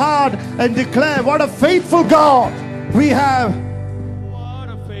opening your heart and declare, what a faithful God we have.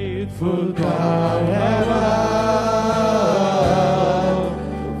 Faithful God have I.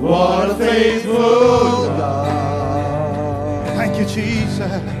 What a faithful God. Thank you,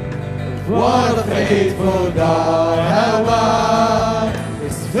 Jesus. What a faithful God have I.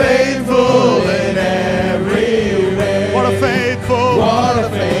 He's faithful in every way. What a faithful God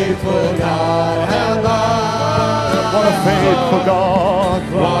have I. What a faithful God.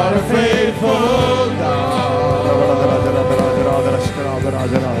 What a faithful God.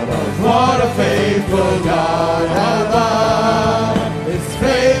 What a faithful God have I. It's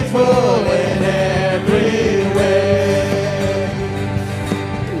faithful in every way.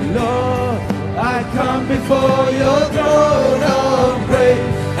 Lord, I come before your throne of grace.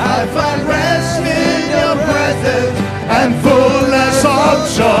 I find rest in your presence and fullness of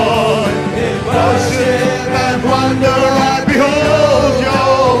joy. In worship and wonder I behold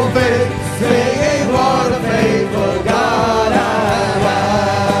your face, singing what a faithful God I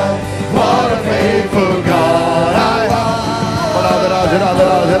have. What a faithful God I have.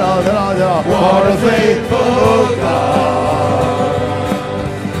 What a faithful God.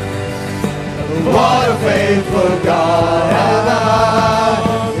 What a faithful God I have.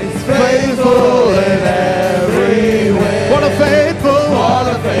 It's faithful in every way. What a faithful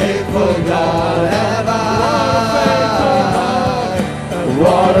God have I.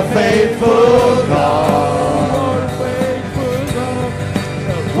 What a faithful God.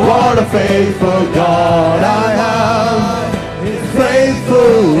 What a faithful God I have. He's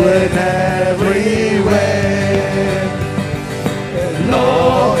faithful in every way.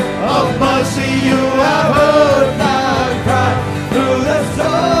 Lord of mercy, you have heard my cry. Through the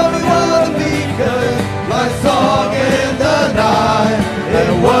storm you are the beacon, my song in the night. In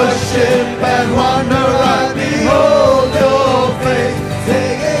worship and wonder I behold your face,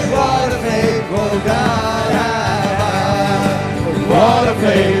 singing what a faithful God I have. What a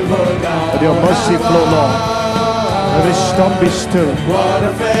faithful God. Let your mercy flow, Lord. Every storm be still. What a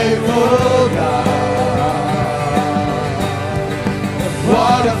faithful God.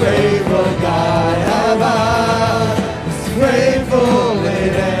 What a faithful God have I. He's faithful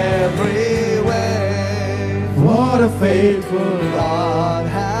in every way. What a faithful God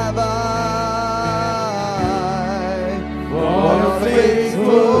have I. What a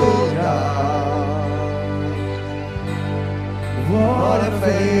faithful God.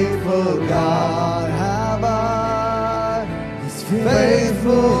 faithful God have I. He's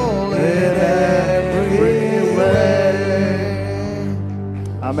faithful in every way.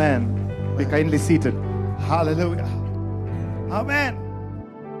 Amen. Be kindly seated. Hallelujah. Amen.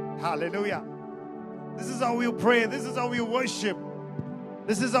 Hallelujah. This is how you pray. This is how you worship.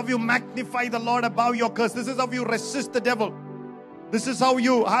 This is how you magnify the Lord above your curse. This is how you resist the devil. This is how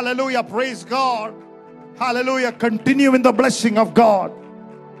you, hallelujah, praise God. Hallelujah. Continue in the blessing of God.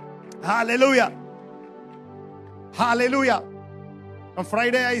 Hallelujah. Hallelujah. On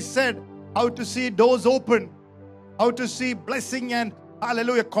Friday I said how to see doors open. How to see blessing and,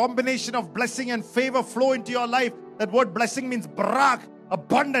 hallelujah, combination of blessing and favor flow into your life. That word blessing means barak,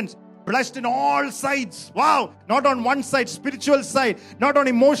 abundance. Blessed in all sides. Wow. Not on one side, spiritual side. Not on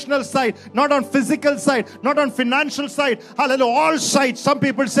emotional side. Not on physical side. Not on financial side. Hallelujah. All sides. Some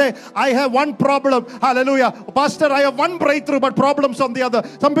people say, I have one problem. Hallelujah. Pastor, I have one breakthrough but problems on the other.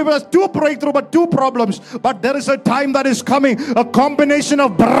 Some people have two breakthrough but two problems. But there is a time that is coming. A combination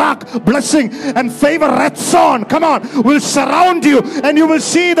of barak, blessing and favor, ratzon. Come on. Will surround you and you will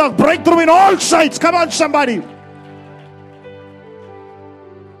see the breakthrough in all sides. Come on, somebody.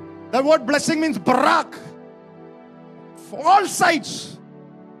 The word blessing means barak. For all sides.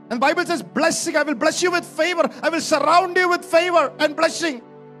 And the Bible says blessing. I will bless you with favor. I will surround you with favor and blessing.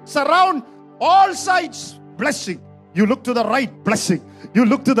 Surround all sides. Blessing. You look to the right, blessing. You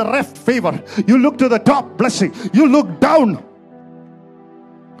look to the left, favor. You look to the top, blessing. You look down.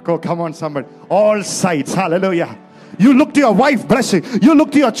 Oh, come on, somebody. All sides. Hallelujah. You look to your wife, blessing. You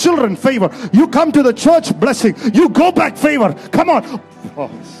look to your children, favor. You come to the church, blessing. You go back, favor. Come on. Oh.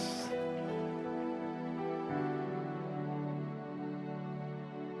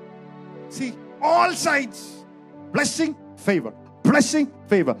 See, all sides. Blessing, favor. Blessing,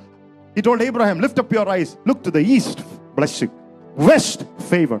 favor. He told Abraham, lift up your eyes. Look to the east, blessing. West,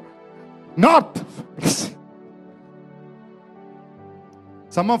 favor. North, blessing.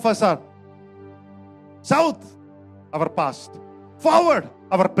 Some of us are south, our past. Forward,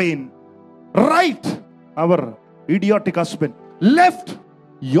 our pain. Right, our idiotic husband. Left,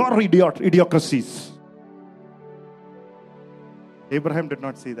 your idiocracies. Abraham did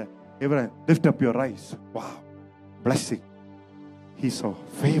not say that. Abraham, lift up your eyes. Wow. Blessing. He saw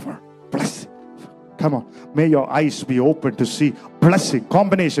favor. Blessing. Come on. May your eyes be open to see blessing,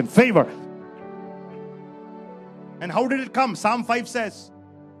 combination, favor. And how did it come? Psalm 5 says,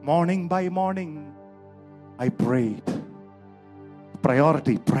 morning by morning, I prayed.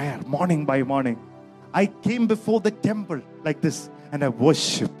 Priority, prayer, morning by morning. I came before the temple like this and I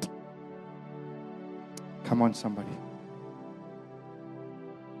worshipped. Come on, somebody.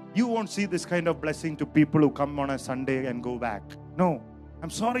 You won't see this kind of blessing to people who come on a Sunday and go back. No, I'm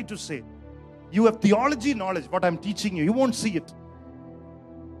sorry to say. You have theology knowledge, what I'm teaching you. You won't see it.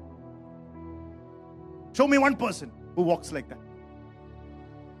 Show me one person who walks like that.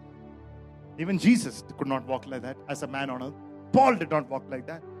 Even Jesus could not walk like that as a man on earth. Paul did not walk like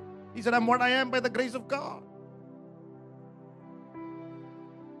that. He said, I'm what I am by the grace of God.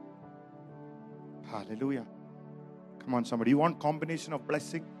 Hallelujah. Come on, somebody. You want combination of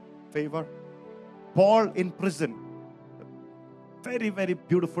blessing, favor? Paul in prison. Very, very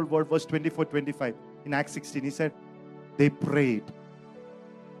beautiful word, verse 24-25. In Acts 16, he said, they prayed.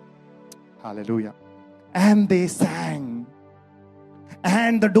 Hallelujah. And they sang.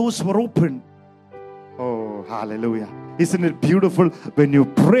 And the doors were opened. Oh, hallelujah. Isn't it beautiful? When you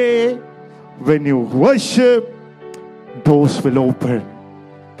pray, when you worship, doors will open.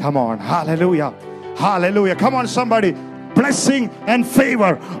 Come on. Hallelujah. Hallelujah. Come on, somebody. Blessing and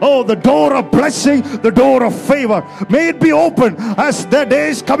favor. Oh, the door of blessing, the door of favor. May it be open as the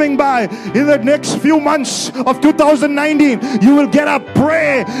days coming by. In the next few months of 2019, you will get up,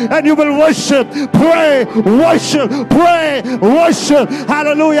 pray, and you will worship. Pray, worship, pray, worship.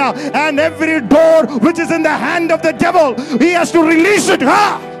 Hallelujah. And every door which is in the hand of the devil, he has to release it.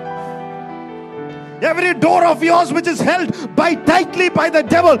 Every door of yours which is held tightly by the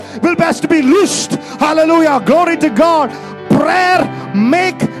devil will has to be loosed. Hallelujah. Glory to God. Prayer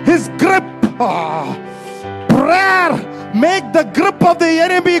make his grip. Prayer make the grip of the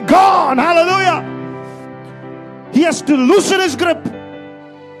enemy gone. Hallelujah. He has to loosen his grip.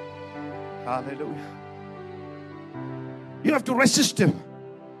 Hallelujah. You have to resist him,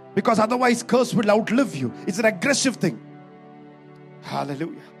 because otherwise curse will outlive you. It's an aggressive thing.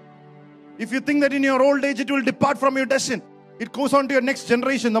 Hallelujah. If you think that in your old age it will depart from you, it doesn't. It goes on to your next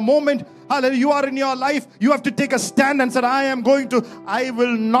generation. The moment, hallelujah, you are in your life, you have to take a stand and say, I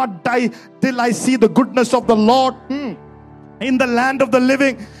will not die till I see the goodness of the Lord. in the land of the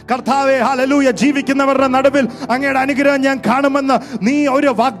living. കർത്താവേ, hallelujah, ജീവിക്കുന്നവരുടെ നടുവിൽ അങ്ങയുടെ അനുഗ്രഹം ഞാൻ കാണുമെന്ന് നീ ഒരു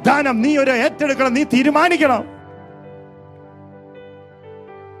വാഗ്ദാനം, നീ ഒരു ഏറ്റെടുക്കണം, നീ തീരുമാനിക്കണം.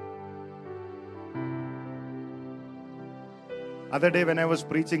 Other day when I was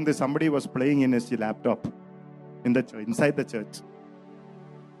preaching this, somebody was playing in his laptop in the church, inside the church.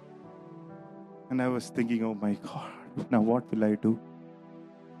 And I was thinking, oh my God, now what will I do?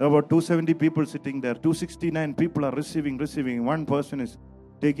 There were about 270 people sitting there. 269 people are receiving. One person is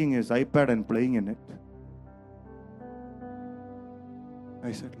taking his iPad and playing in it.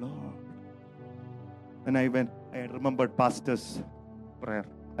 I said, Lord. And I remembered pastor's prayer.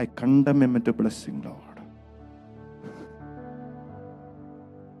 I condemn him into blessing, Lord.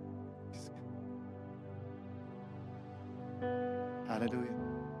 Hallelujah.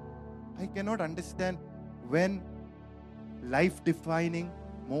 I cannot understand when life-defining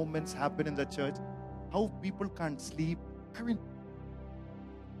moments happen in the church, how people can't sleep. I mean,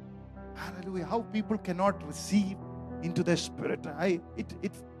 hallelujah, how people cannot receive into their spirit.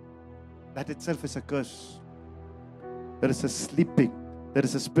 That itself is a curse. There is a sleeping. There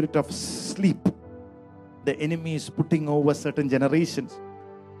is a spirit of sleep. The enemy is putting over certain generations,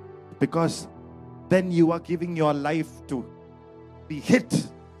 because then you are giving your life to be hit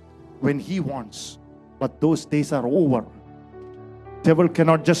when he wants. But those days are over. Devil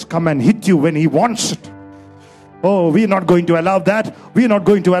cannot just come and hit you when he wants it. Oh, we're not going to allow that. We're not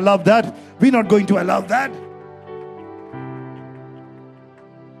going to allow that. We're not going to allow that.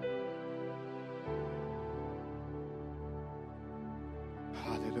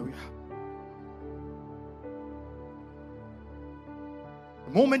 Hallelujah.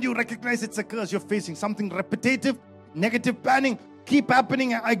 The moment you recognize it's a curse, you're facing something repetitive, negative planning, keep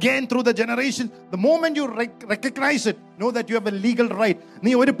happening again through the generation. The moment you recognize it, know that you have a legal right.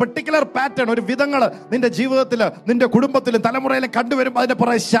 Nee oru particular pattern, oru vidhangal ninde jeevithathil ninde kudumbathil thalamurayil kandu varumbo adinte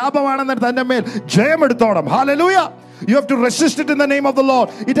pora shaapamaanennu thante mel jayam eduthodam. Hallelujah. You have to resist it in the name of the Lord.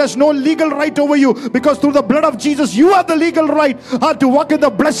 It has no legal right over you, because through the blood of Jesus you have the legal right to walk in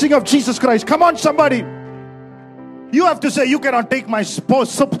the blessing of Jesus Christ. Come on, somebody. You have to say, you cannot take my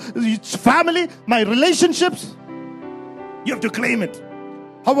family, my relationships. You have to claim it.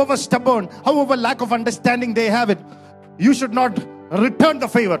 However stubborn, however lack of understanding they have it, you should not return the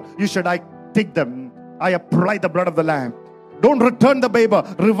favor. You should, I take them. I apply the blood of the Lamb. Don't return the favor.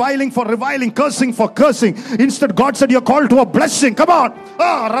 Reviling for reviling, cursing for cursing. Instead, God said you're called to a blessing. Come on.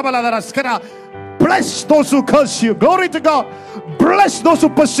 Bless those who curse you. Glory to God. Bless those who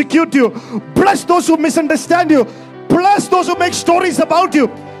persecute you. Bless those who misunderstand you. Bless those who make stories about you.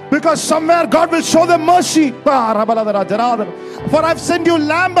 Because somewhere God will show them mercy. For I've sent you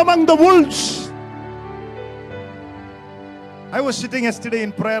lamb among the wolves. I was sitting yesterday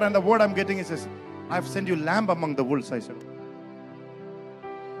in prayer, and the word I'm getting is this: I've sent you lamb among the wolves. I said,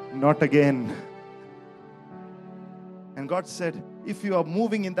 not again. And God said, if you are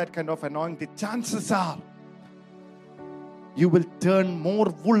moving in that kind of anointing, the chances are you will turn more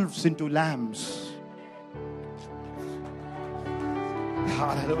wolves into lambs.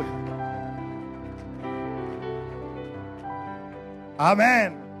 Hallelujah.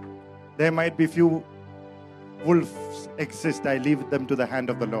 Amen. There might be few wolves exist. I leave them to the hand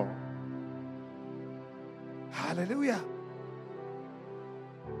of the Lord. Hallelujah.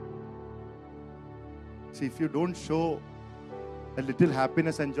 See, if you don't show a little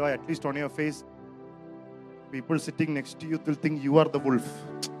happiness and joy, at least on your face, people sitting next to you will think you are the wolf.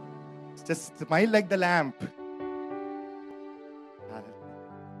 Just smile like the lamb.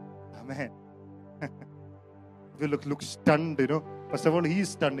 Amen. If you look stunned, first of all, he is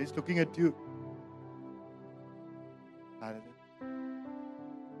stunned. He's looking at you.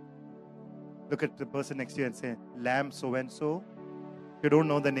 Look at the person next to you and say, lamb so and so. If you don't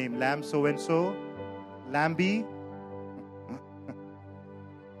know the name, lamb so and so, Lamby.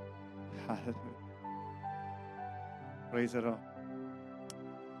 Praise the Lord.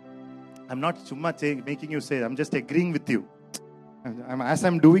 I'm not making you say, I'm just agreeing with you. As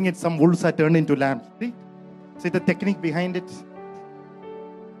I'm doing it, some wolves are turned into lambs. See the technique behind it?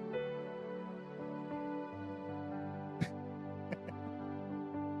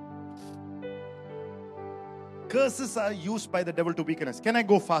 Curses are used by the devil to weaken us. Can I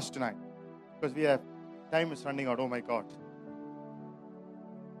go fast tonight? Because time is running out. Oh my God.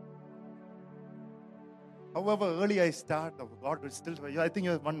 However early I start, God will still. I think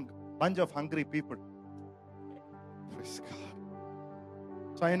you're one bunch of hungry people. Praise God.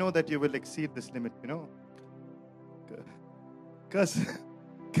 So I know that you will exceed this limit,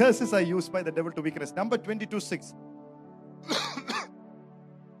 Curses are used by the devil to weaken us. Number 22:6.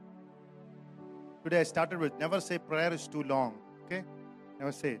 Today I started with never say prayer is too long. Okay?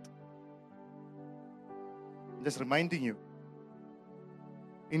 Never say it. I'm just reminding you.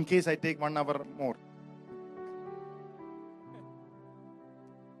 In case I take 1 hour more.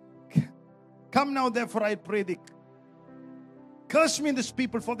 Come now, therefore, I pray thee. Curse me this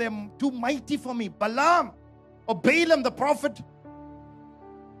people, for they are too mighty for me. Balaam or Balaam, the prophet,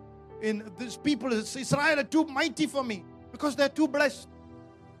 in these people, Israel, are too mighty for me because they are too blessed.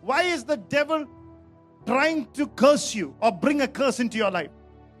 Why is the devil trying to curse you or bring a curse into your life?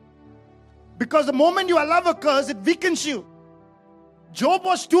 Because the moment you allow a curse, it weakens you. Job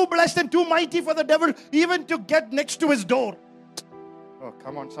was too blessed and too mighty for the devil even to get next to his door. Oh,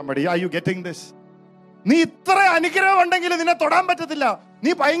 come on, somebody. Are you getting this? നീ ഇത്ര അനുഗ്രഹം ഉണ്ടെങ്കിൽ നിന്നെ തൊടാൻ പറ്റത്തില്ല.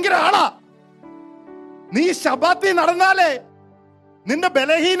 നീ ഭയങ്കര ആളാ. നീ ശബത്തിൽ നടന്നാലേ നിന്റെ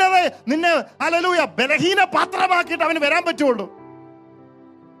ബലഹീനത നിന്നെ ഹല്ലേലൂയ ബലഹീന പാത്രമാക്കിയിട്ട് അവന് വരാൻ പറ്റുള്ളൂ.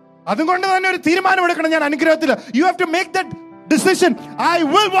 അതുകൊണ്ട് തന്നെ ഒരു തീരുമാനം എടുക്കണം. ഞാൻ അനുഗ്രഹത്തില്ല. You have to make that decision. I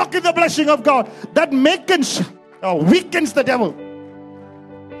will walk in the blessing of God. That weakens the devil.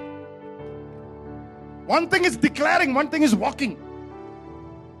 One thing is declaring, one thing is walking.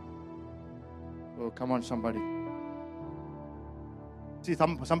 Oh, come on, somebody. See,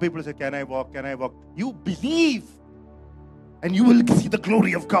 some people say, can I walk? Can I walk? You believe and you will see the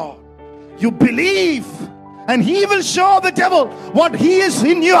glory of God. You believe and He will show the devil what He is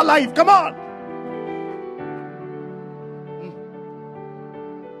in your life. Come on.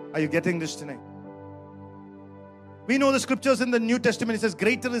 Are you getting this tonight? We know the scriptures in the New Testament. It says,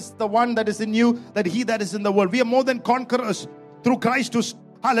 greater is the one that is in you than he that is in the world. We are more than conquerors through Christ.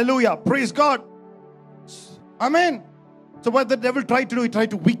 Hallelujah. Praise God. Amen. So what the devil tried to do, he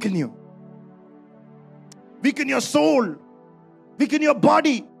tried to weaken you. Weaken your soul. Weaken your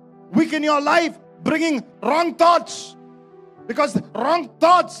body. Weaken your life. Bringing wrong thoughts. Because wrong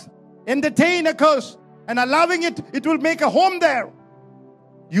thoughts entertain a curse. And allowing it, it will make a home there.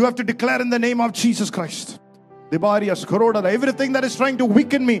 You have to declare in the name of Jesus Christ. Everything that is trying to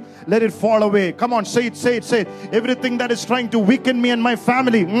weaken me, let it fall away. Come on, say it, say it, say it. Everything that is trying to weaken me and my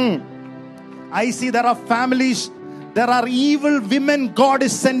family. I see there are families, there are evil women God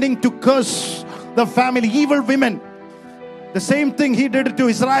is sending to curse the family. Evil women. The same thing He did to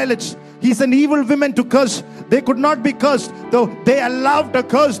Israelites. He's an evil woman to curse. They could not be cursed, though they allowed a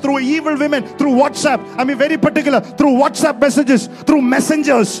curse through evil women, through WhatsApp. I mean, very particular, through WhatsApp messages, through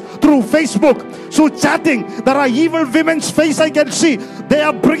messengers, through Facebook, through chatting. There are evil women's face I can see. They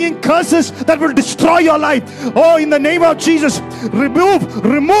are bringing curses that will destroy your life. Oh, in the name of Jesus, remove.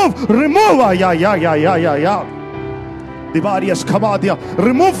 Remove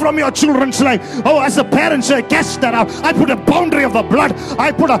from your children's life. Oh, as a parent, I cast that out. I put a boundary of the blood.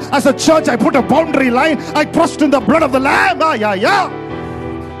 As a church, I put a boundary line. I trust in the blood of the Lamb.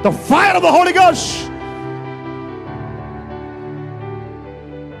 The fire of the Holy Ghost.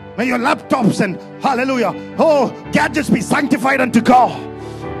 May your laptops and hallelujah, gadgets be sanctified unto God.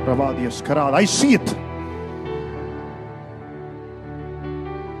 I see it.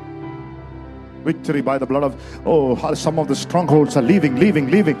 Victory by the blood of, some of the strongholds are leaving.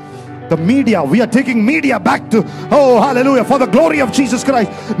 The media, we are taking media back to, hallelujah, for the glory of Jesus Christ.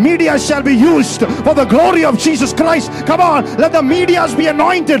 Media shall be used for the glory of Jesus Christ. Come on, let the medias be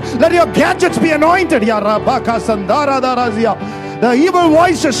anointed. Let your gadgets be anointed. The evil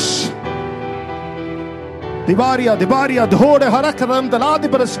voices.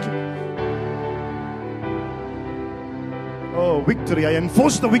 Oh, victory. I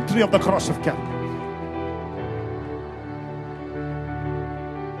enforce the victory of the cross of Calvary.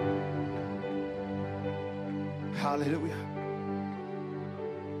 Hallelujah.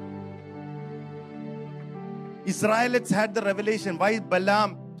 Israelites had the revelation. Why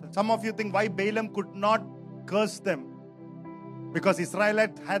Balaam? Some of you think why Balaam could not curse them. Because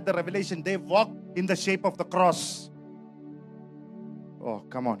Israelites had the revelation. They walked in the shape of the cross. Oh,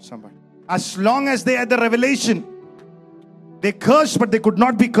 come on, somebody. As long as they had the revelation, they cursed, but they could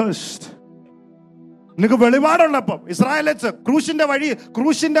not be cursed. Israelites,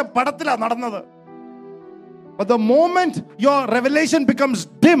 but the moment your revelation becomes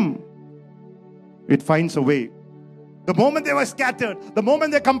dim, it finds a way. The moment they were scattered, the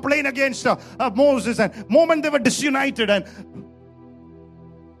moment they complained against Moses, and the moment they were disunited and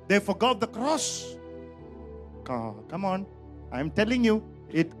they forgot the cross. Come on, I'm telling you,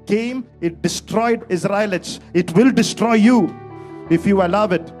 it came, it destroyed Israelites. It will destroy you if you allow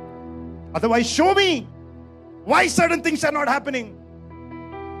it. Otherwise, show me why certain things are not happening.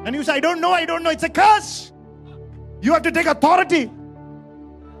 And you say, I don't know. It's a curse. You have to take authority.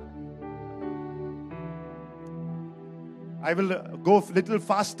 I will go a little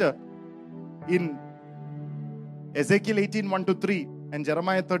faster. In Ezekiel 18, 1-3 and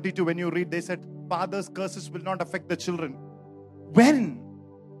Jeremiah 32, when you read, they said, fathers' curses will not affect the children. When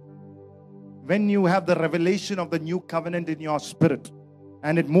you have the revelation of the new covenant in your spirit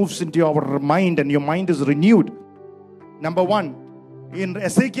and it moves into your mind and your mind is renewed. Number one, in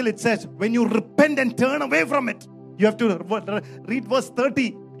Ezekiel it says, when you repent and turn away from it, you have to read verse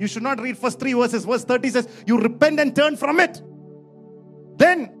 30. You should not read first 3 verses. Verse 30 says, you repent and turn from it.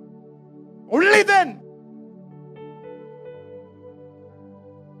 Then, only then.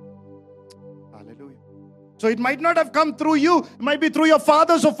 Hallelujah. So it might not have come through you. It might be through your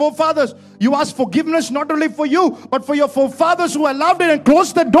fathers or forefathers. You ask forgiveness not only for you, but for your forefathers who allowed it and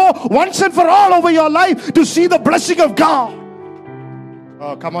closed the door once and for all over your life to see the blessing of God.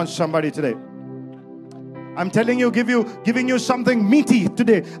 Oh, come on, somebody today. I'm telling you, giving you something meaty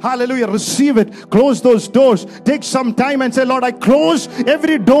today. Hallelujah. Receive it. Close those doors. Take some time and say, Lord, I close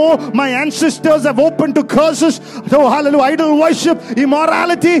every door my ancestors have opened to curses. Oh, hallelujah. Idol worship,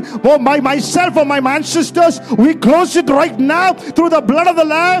 immorality, or myself or my ancestors. We close it right now through the blood of the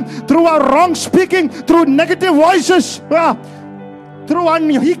Lamb, through our wrong speaking, through negative voices, through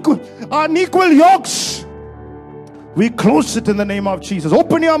unequal yokes. We close it in the name of Jesus.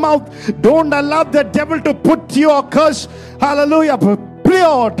 Open your mouth. Don't allow the devil to put your curse. Hallelujah.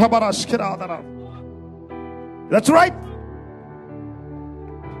 That's right.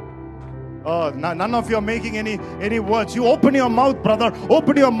 Oh, none of you are making any words. You open your mouth, brother.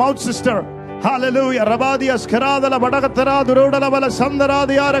 Open your mouth, sister. Hallelujah. Rabadias Karadala Badagatara Durodala Bala Sandara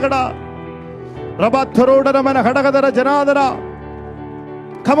Diaragada Rabatharodana Hadagadara Janadara.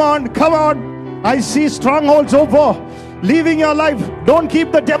 Come on. I see strongholds over leaving your life. Don't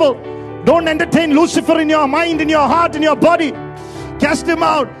keep the devil. Don't entertain Lucifer in your mind, in your heart, in your body. Cast him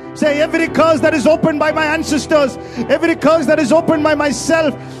out. Say, every curse that is opened by my ancestors, every curse that is opened by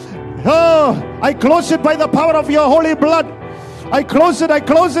myself, oh, I close it by the power of your holy blood. I close it.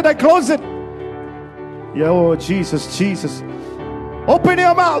 Oh, Jesus. Open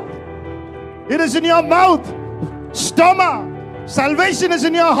your mouth. It is in your mouth. Stoma. Salvation is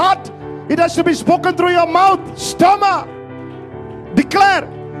in your heart. It has to be spoken through your mouth. Stoma. Declare.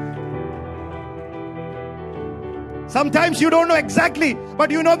 Sometimes you don't know exactly, but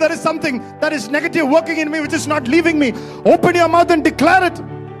you know there is something that is negative working in me which is not leaving me. Open your mouth and declare it.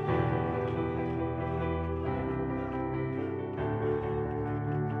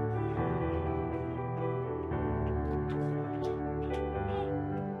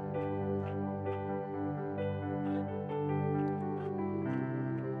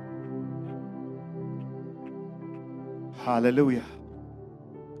 Hallelujah.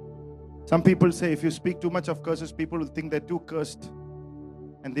 Some people say if you speak too much of curses, people will think they're too cursed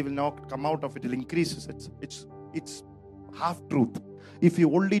and they will not come out of it. It increases. It's half truth. If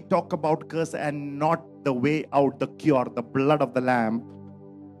you only talk about curse and not the way out, the cure, the blood of the Lamb.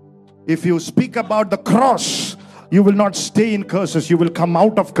 If you speak about the cross, you will not stay in curses. You will come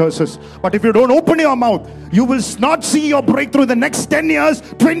out of curses. But if you don't open your mouth, you will not see your breakthrough in the next 10 years,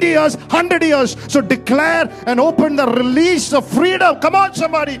 20 years, 100 years. So declare and open the release of freedom. Come on,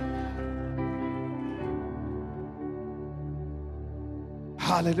 somebody.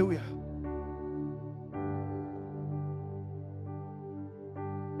 Hallelujah.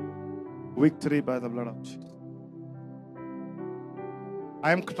 Victory by the blood of Jesus.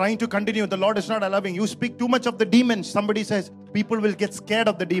 I am trying to continue. The Lord is not allowing. You speak too much of the demons. Somebody says people will get scared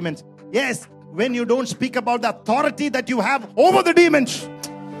of the demons. Yes, when you don't speak about the authority that you have over the demons.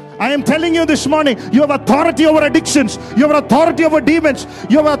 I am telling you this morning, you have authority over addictions. You have authority over demons.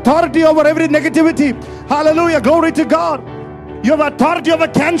 You have authority over every negativity. Hallelujah. Glory to God. You have authority over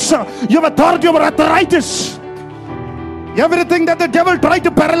cancer. You have authority over arthritis. Everything that the devil tried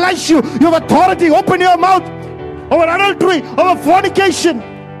to paralyze you, you have authority. Open your mouth. Over adultery, over fornication,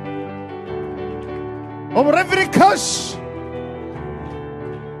 over every curse.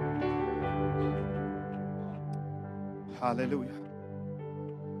 Hallelujah.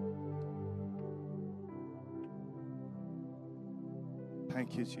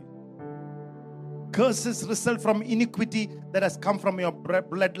 Thank you, Jesus. Curses result from iniquity that has come from your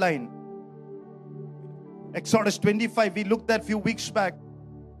bloodline. Exodus 25, we looked at a few weeks back.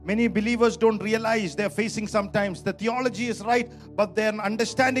 Many believers don't realize they're facing sometimes. The theology is right, but their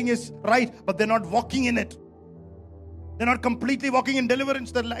understanding is right, but they're not walking in it. They're not completely walking in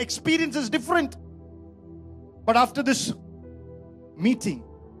deliverance. The experience is different. But after this meeting,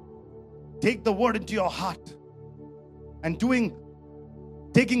 take the word into your heart and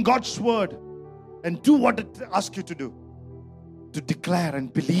taking God's word and do what it asks you to do. To declare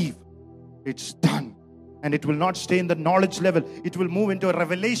and believe it's done. And it will not stay in the knowledge level. It will move into a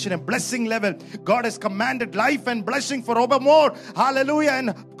revelation, a blessing level. God has commanded life and blessing forevermore. Hallelujah.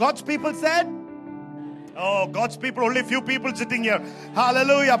 And God's people said, oh, God's people, only few people sitting here.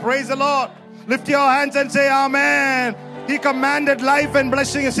 Hallelujah. Praise the Lord. Lift your hands and say amen. He commanded life and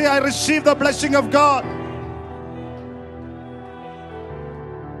blessing. Say, I receive the blessing of God.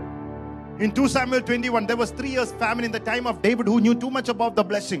 In 2 Samuel 21, there was 3 years famine in the time of David, who knew too much about the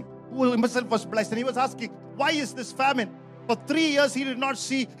blessing, who himself was blessed. And he was asking, why is this famine? For 3 years he did not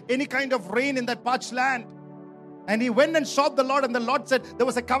see any kind of rain in that parched land. And he went and sought the Lord, and the Lord said, there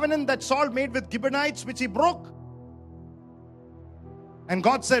was a covenant that Saul made with Gibeonites, which he broke. And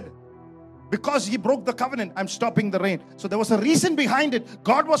God said, because he broke the covenant, I'm stopping the rain. So there was a reason behind it.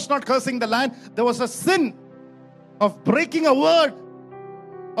 God was not cursing the land. There was a sin of breaking a word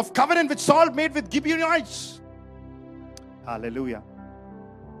of covenant which Saul made with Gibeonites. Hallelujah.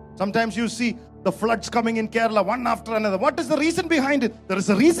 Sometimes you see the floods coming in Kerala, one after another. What is the reason behind it? There is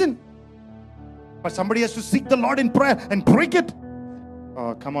a reason. But somebody has to seek the Lord in prayer and break it.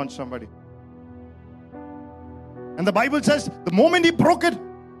 Oh, come on, somebody. And the Bible says, the moment he broke it,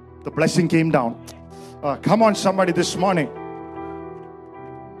 the blessing came down. Come on, somebody, this morning.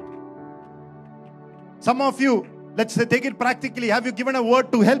 Some of you, let's say, take it practically. Have you given a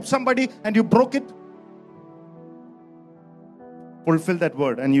word to help somebody and you broke it? Fulfill that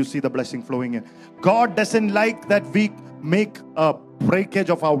word and you see the blessing flowing in. God doesn't like that we make a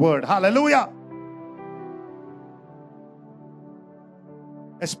breakage of our word. Hallelujah.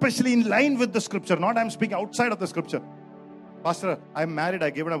 Especially in line with the scripture. Not I'm speaking outside of the scripture. Pastor, I'm married.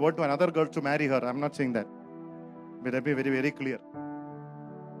 I given a word to another girl to marry her. I'm not saying that. But let me be very, very clear.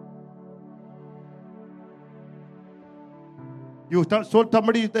 You told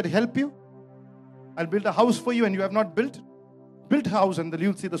somebody that help you. I'll build a house for you and you have not built. Build a house and then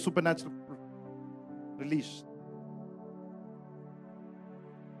you'll see the supernatural release.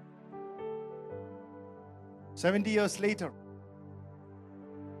 "70 years later,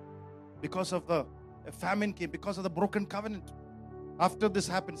 because of the famine came, because of the broken covenant. After this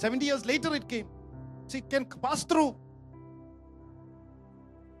happened, 70 years later it came. See, it can pass through.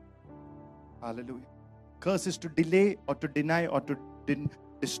 Hallelujah. Curse is to delay or to deny or to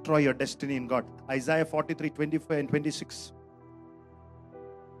destroy your destiny in God. Isaiah 43, 25 and 26.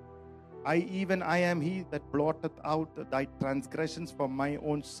 I am he that blotteth out thy transgressions for my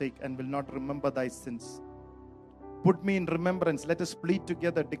own sake and will not remember thy sins. Put me in remembrance. Let us plead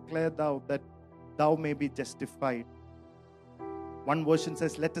together. Declare thou that thou may be justified. One version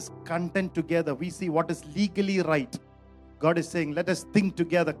says, let us contend together. We see what is legally right. God is saying, let us think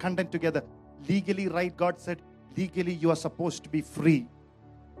together, contend together. Legally right, God said, legally you are supposed to be free.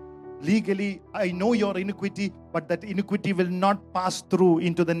 Legally, I know your iniquity, but that iniquity will not pass through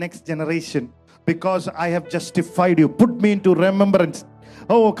into the next generation because I have justified you. Put me into remembrance.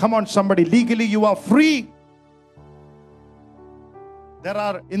 Oh, come on, somebody. Legally, you are free. There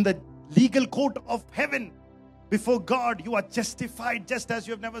are in the legal court of heaven before God, you are justified just as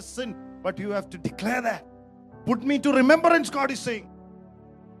you have never sinned. But you have to declare that. Put me to remembrance, God is saying.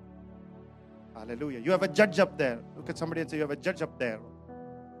 Hallelujah. You have a judge up there. Look at somebody and say, you have a judge up there.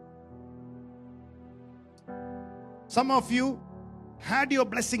 Some of you had your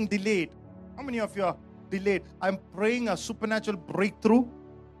blessing delayed. How many of you are delayed? I'm praying a supernatural breakthrough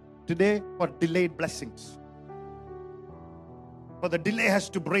today for delayed blessings. For the delay has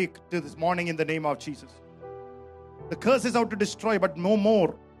to break this morning in the name of Jesus. The curse is out to destroy, but no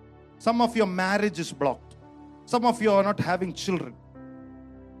more. Some of your marriage is blocked. Some of you are not having children.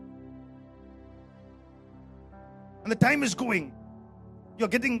 And the time is going. You're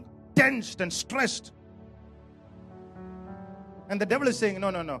getting tensed and stressed. And the devil is saying,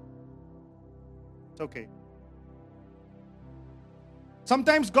 no. It's okay.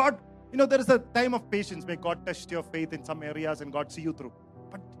 Sometimes God, there is a time of patience where God tests your faith in some areas and God see you through.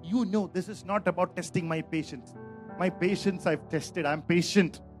 But this is not about testing my patience. My patience I've tested. I'm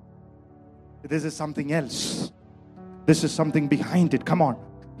patient. This is something else. This is something behind it. Come on.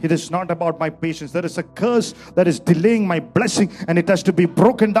 It is not about my patience. There is a curse that is delaying my blessing and it has to be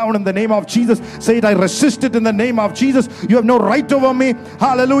broken down in the name of Jesus. Say it, I resist it in the name of Jesus. You have no right over me.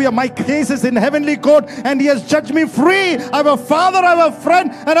 Hallelujah. My case is in heavenly court and he has judged me free. I have a father, I have a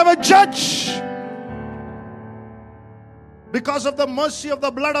friend, and I have a judge. Because of the mercy of the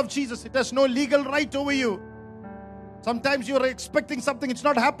blood of Jesus, it has no legal right over you. Sometimes you are expecting something, it's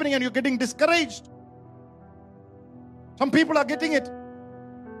not happening and you're getting discouraged. Some people are getting it.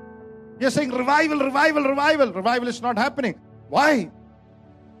 You're saying revival. Revival is not happening. Why?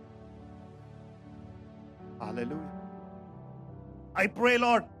 Hallelujah. I pray,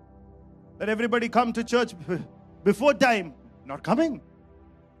 Lord, Let everybody come to church before time. Not coming.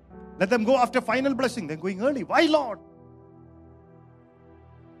 Let them go after final blessing. They're going early. Why, Lord?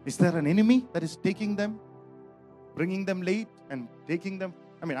 Is there an enemy that is taking them, bringing them late and taking them?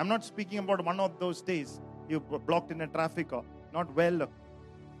 I mean, I'm not speaking about one of those days you were blocked in a traffic or not well.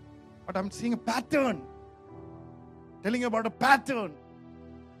 But I'm seeing a pattern. Telling you about a pattern.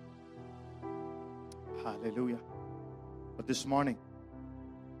 Hallelujah. But this morning,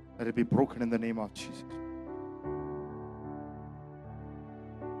 let it be broken in the name of Jesus.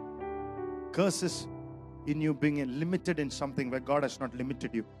 Curses in you being limited in something where God has not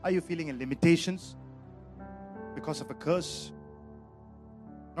limited you. Are you feeling limitations because of a curse?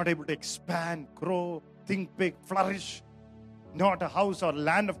 Not able to expand, grow, think big, flourish. Not a house or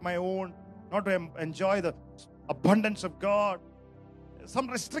land of my own. Not to enjoy the abundance of God. Some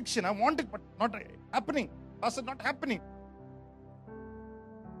restriction. I want it, but not happening. Pastor, not happening.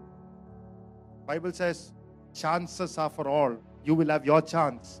 Bible says, chances are for all. You will have your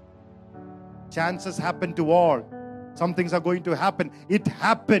chance. Chances happen to all. Some things are going to happen. It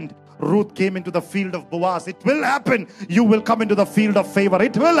happened. Ruth came into the field of Boaz. It will happen. You will come into the field of favor.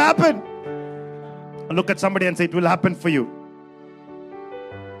 It will happen. Look at somebody and say, it will happen for you.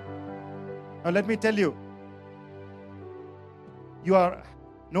 Now let me tell you,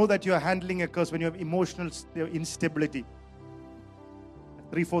 know that you are handling a curse when you have emotional instability.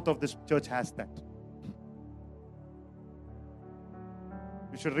 3/4 of this church has that.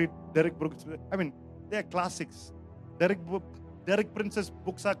 You should read Derek Brooks. I mean, they are classics. Derek Prince's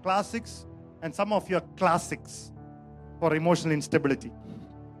books are classics, and some of you are classics for emotional instability.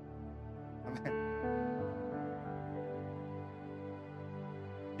 Amen.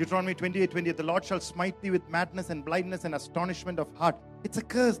 Deuteronomy 28:28, the Lord shall smite thee with madness and blindness and astonishment of heart. It's a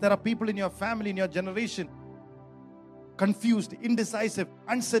curse. There are people in your family, in your generation, confused, indecisive,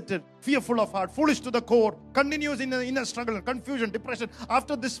 unsettled, fearful of heart, foolish to the core, continues in an inner struggle, confusion, depression.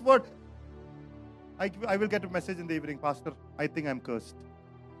 After this word, I will get a message in the evening, Pastor, I think I'm cursed.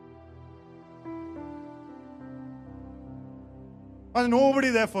 There's nobody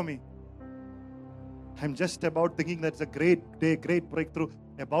there for me. I'm just about thinking that's a great day, great breakthrough,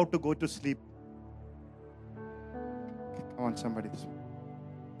 about to go to sleep. Come on, somebody.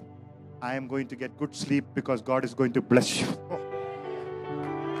 I am going to get good sleep because God is going to bless you.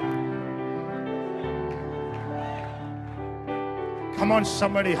 Come on,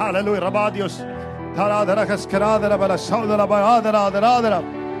 somebody. Hallelujah. Rabadios.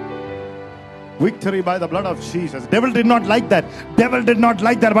 Victory by the blood of Jesus. Devil did not like that. Devil did not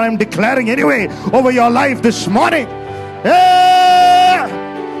like that, but I'm declaring anyway over your life this morning. Hey!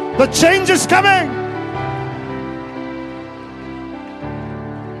 The change is coming.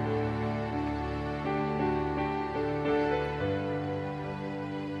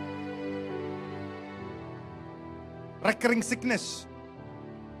 Recurring sickness.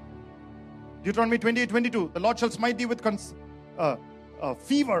 Deuteronomy 28:22. The Lord shall smite thee with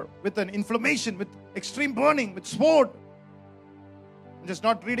fever, with an inflammation, with extreme burning, with sword. I'm just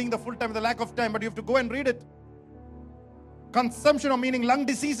not reading the full time, the lack of time, but you have to go and read it. Consumption, or meaning lung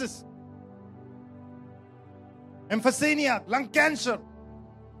diseases, emphysema, lung cancer,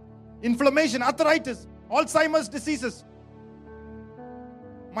 inflammation, arthritis, Alzheimer's diseases,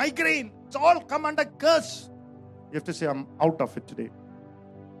 migraine. It's all come under curse. You have to say, I'm out of it today.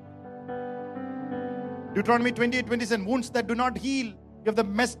 Deuteronomy 28:27, wounds that do not heal. You have the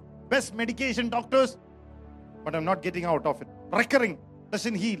best medication, doctors, but I'm not getting out of it. Recurring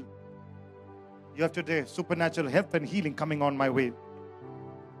doesn't heal. You have to say, supernatural health and healing coming on my way.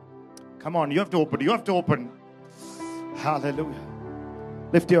 Come on, you have to open. You have to open. Hallelujah.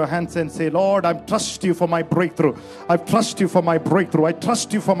 Lift your hands and say, Lord, I trust you for my breakthrough. I trust you for my breakthrough. I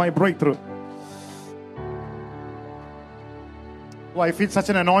trust you for my breakthrough. Oh, I feel such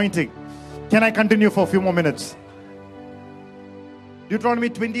an anointing. Can I continue for a few more minutes? Deuteronomy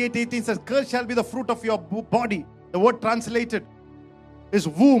 28:18 says, cursed shall be the fruit of your body. The word translated is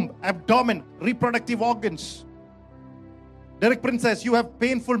womb, abdomen, reproductive organs. Derek Prince says, you have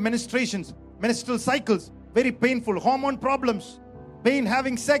painful menstruations, menstrual cycles, very painful, hormone problems, pain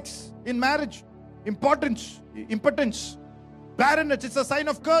having sex in marriage, impotence, barrenness. It's a sign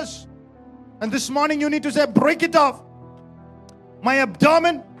of curse. And this morning you need to say, break it off. My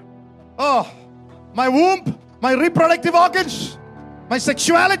abdomen, my womb, my reproductive organs, my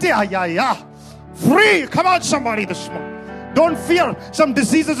sexuality, free. Come on, somebody this morning. Don't fear some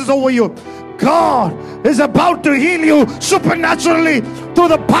diseases is over you. God is about to heal you supernaturally through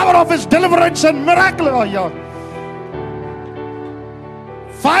the power of His deliverance and miracle.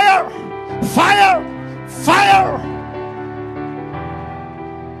 Fire, fire, fire.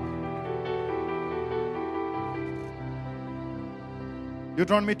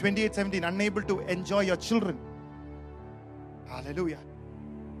 Deuteronomy 28:17, unable to enjoy your children. Hallelujah.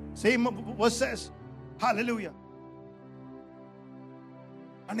 Same verse says, hallelujah.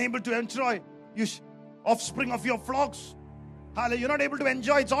 Unable to enjoy you offspring of your flocks. Hallelujah. You're not able to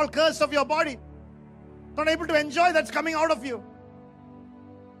enjoy. It's all curse of your body. Not able to enjoy that's coming out of you.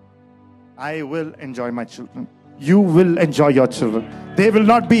 I will enjoy my children. You will enjoy your children. They will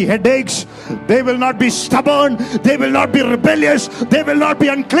not be headaches. They will not be stubborn. They will not be rebellious. They will not be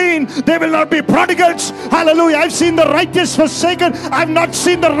unclean. They will not be prodigals. Hallelujah. I've seen the righteous forsaken. I've not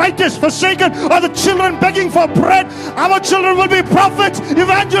seen the righteous forsaken or the children begging for bread. Our children will be prophets,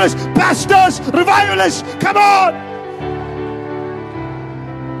 evangelists, pastors, revivalists. Come on.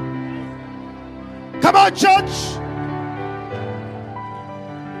 Come on, church.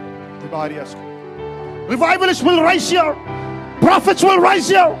 Revivalists will rise here. Prophets will rise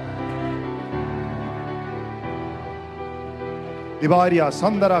here. Divaria,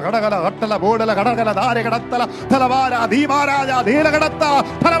 Sandara, Gadagala, Gatala, Bodala, Gadagala, Dare, Gadatala, Talavara, Divaraja, Dela Gadatta,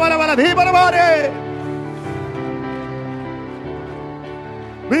 Paravana, Divaravare.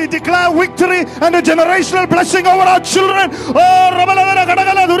 We declare victory and a generational blessing over our children. Oh, Rabalavara,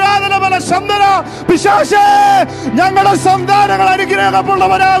 Gadagala, Duradala, Bala, Sandara, Pishashe, Yangala, Sandana, Garikina,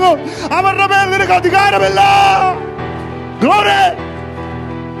 Pulavanago, Amarabel, Gadigara, glory.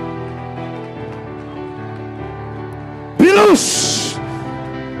 Be loose.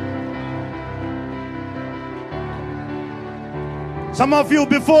 Some of you,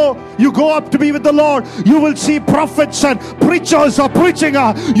 before you go up to be with the Lord, you will see prophets and preachers are preaching.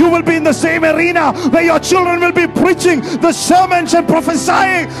 You will be in the same arena where your children will be preaching the sermons and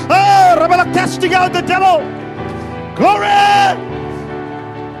prophesying. Oh, Rebecca, casting out the devil. Glory!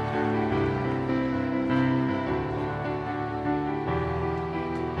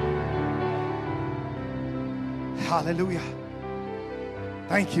 Hallelujah.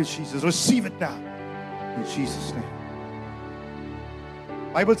 Thank you, Jesus. Receive it now. In Jesus' name.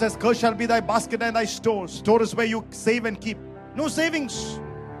 Bible says, curse shall be thy basket and thy store. Store is where you save and keep. No savings.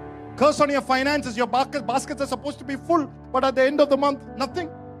 Curse on your finances. Your baskets are supposed to be full, but at the end of the month, nothing.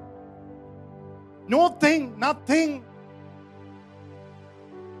 Nothing.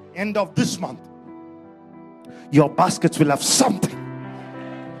 End of this month, your baskets will have something.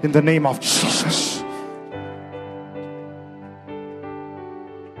 In the name of Jesus.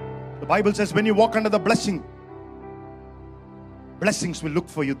 The Bible says, when you walk under the blessing, blessings will look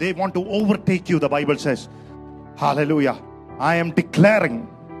for you. They want to overtake you, the Bible says. Hallelujah. I am declaring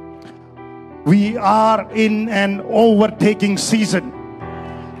we are in an overtaking season.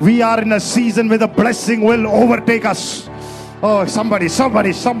 We are in a season where the blessing will overtake us. Oh, somebody.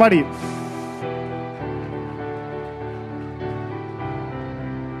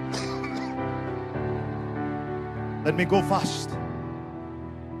 Let me go fast.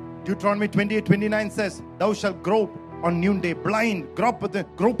 Deuteronomy 28:29 says, thou shalt grope on noonday, blind,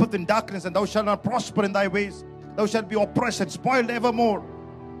 gropeth in darkness, and thou shalt not prosper in thy ways. Thou shalt be oppressed and spoiled evermore,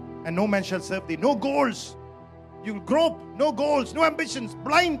 and no man shall serve thee. No goals. You will grope, no goals, no ambitions,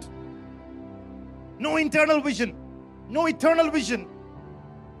 blind. No internal vision, no eternal vision,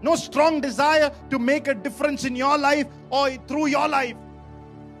 no strong desire to make a difference in your life or through your life.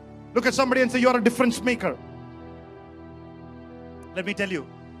 Look at somebody and say, you're a difference maker. Let me tell you,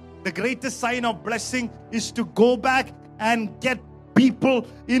 the greatest sign of blessing is to go back and get people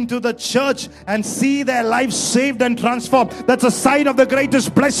into the church and see their lives saved and transformed. That's a sign of the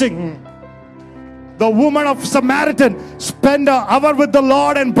greatest blessing. The woman of Samaritan spent an hour with the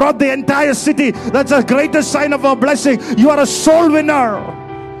Lord and brought the entire city. That's the greatest sign of a blessing. You are a soul winner.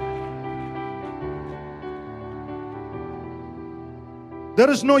 There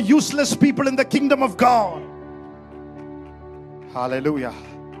is no useless people in the kingdom of God. Hallelujah.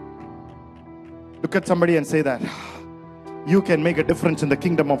 Look at somebody and say that. You can make a difference in the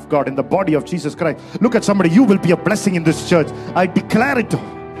kingdom of God, in the body of Jesus Christ. Look at somebody. You will be a blessing in this church. I declare it.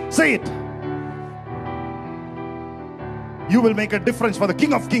 Say it. You will make a difference for the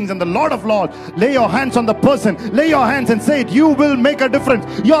King of Kings and the Lord of Lords. Lay your hands on the person. Lay your hands and say it. You will make a difference.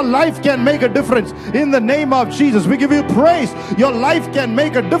 Your life can make a difference. In the name of Jesus, we give you praise. Your life can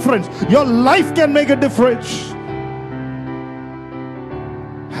make a difference. Your life can make a difference.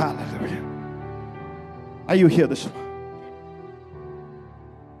 Hallelujah. Are you here this morning?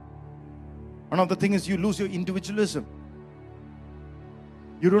 One of the things is you lose your individualism.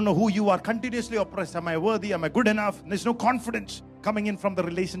 You don't know who you are. Continuously oppressed. Am I worthy? Am I good enough? There's no confidence coming in from the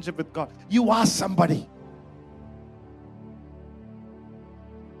relationship with God. You are somebody.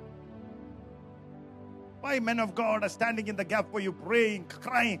 Why men of God are standing in the gap for you, praying,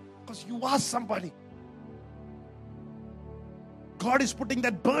 crying? Because you are somebody. God is putting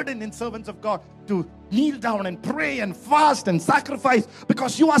that burden in servants of God to kneel down and pray and fast and sacrifice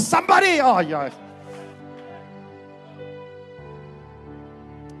because you are somebody. Oh, yeah.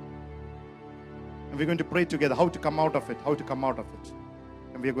 And we're going to pray together how to come out of it, how to come out of it.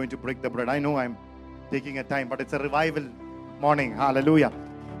 And we're going to break the bread. I know I'm taking a time, but it's a revival morning. Hallelujah.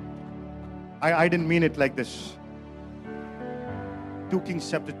 I didn't mean it like this. 2 Kings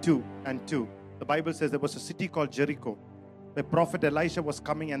chapter 2 and 2. The Bible says there was a city called Jericho where prophet Elisha was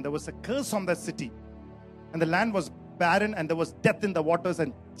coming, and there was a curse on that city. And the land was barren, and there was death in the waters,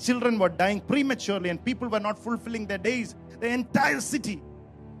 and children were dying prematurely, and people were not fulfilling their days. The entire city,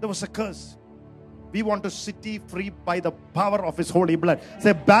 there was a curse. We want a city free by the power of His holy blood.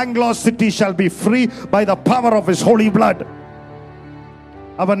 Say, Bangalore city shall be free by the power of His holy blood.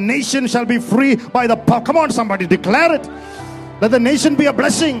 Our nation shall be free by the power. Come on, somebody, declare it. Let the nation be a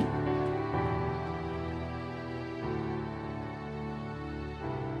blessing.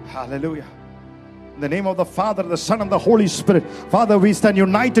 Hallelujah. In the name of the Father, the Son, and the Holy Spirit. Father, we stand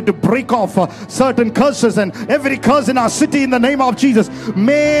united to break off certain curses and every curse in our city in the name of Jesus.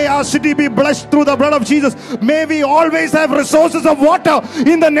 May our city be blessed through the blood of Jesus. May we always have resources of water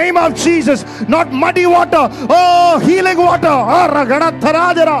in the name of Jesus. Not muddy water. Oh, healing water.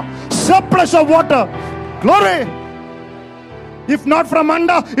 Surplus of water. Glory. If not from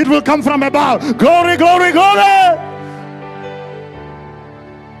under, it will come from above. Glory, glory, glory.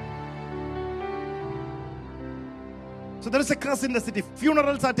 So there is a curse in the city.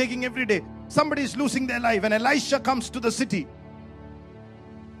 Funerals are taking every day. Somebody is losing their life, and Elisha comes to the city.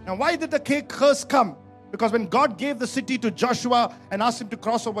 Now, why did the curse come? Because when God gave the city to Joshua and asked him to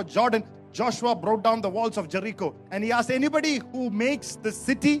cross over Jordan, Joshua brought down the walls of Jericho. And he asked, anybody who makes the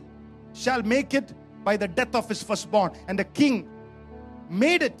city shall make it by the death of his firstborn. And the king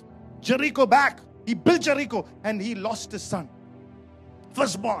made it, Jericho, back. He built Jericho, and he lost his son,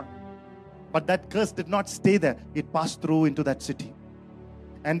 firstborn. But that curse did not stay there. It passed through into that city.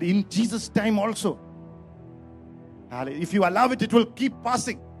 And in Jesus' time also, if you allow it, it will keep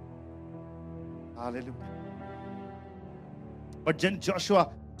passing. Hallelujah. But Joshua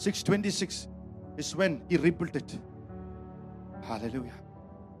 6:26 is when he rebuilt it. Hallelujah.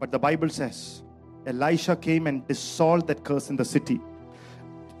 But the Bible says, Elisha came and dissolved that curse in the city.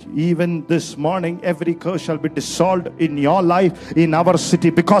 Even this morning, every curse shall be dissolved in your life, in our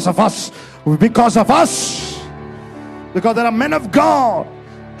city, because of us. Because of us. Because there are men of God.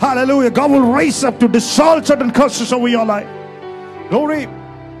 Hallelujah. God will raise up to dissolve certain curses over your life. Glory.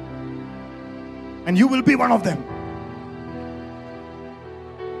 And you will be one of them.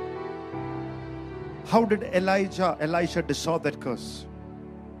 How did Elisha dissolve that curse?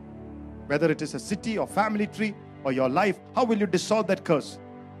 Whether it is a city or family tree or your life, how will you dissolve that curse?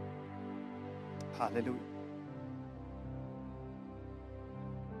 Hallelujah.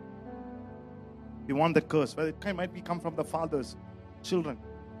 You want that curse, whether it might be come from the fathers, children,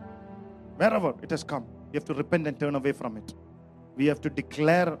 wherever it has come, you have to repent and turn away from it. We have to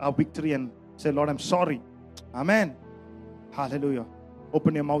declare our victory and say, Lord, I'm sorry. Amen. Hallelujah.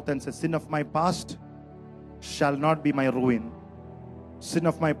 Open your mouth and say, sin of my past shall not be my ruin. Sin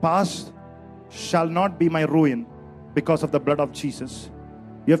of my past shall not be my ruin because of the blood of Jesus.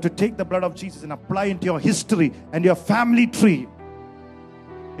 You have to take the blood of Jesus and apply into your history and your family tree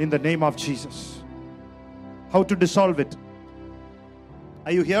in the name of Jesus. How to dissolve it?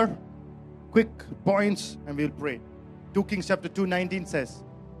 Are you here? Quick points and we'll pray. 2 Kings chapter 2:19 says,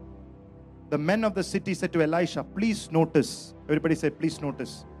 the men of the city said to Elisha, please notice. Everybody say, please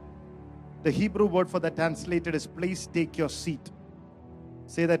notice. The Hebrew word for that translated is, please take your seat.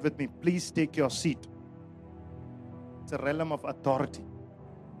 Say that with me. Please take your seat. It's a realm of authority.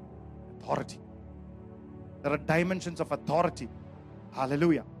 Authority. There are dimensions of authority.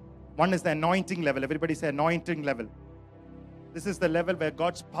 Hallelujah. One is the anointing level. Everybody say anointing level. This is the level where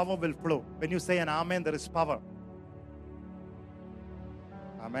God's power will flow. When you say an amen, there is power.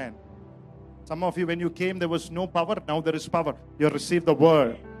 Amen. Some of you, when you came, there was no power. Now there is power. You have received the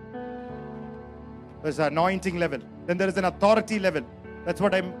word. There's an anointing level. Then there is an authority level. That's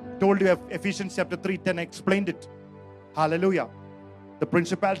what I told you. Ephesians chapter 3:10. I explained it. Hallelujah. The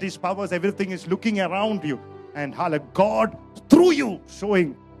principalities, powers, everything is looking around you. And hallelujah, God through you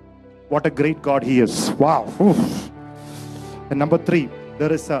showing what a great God He is. Wow. Oof. And number 3,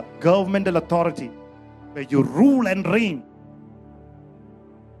 there is a governmental authority where you rule and reign.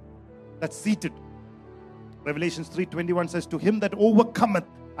 That's seated. Revelations 3:21 says, to him that overcometh,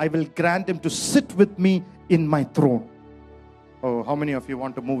 I will grant him to sit with me in my throne. Oh, how many of you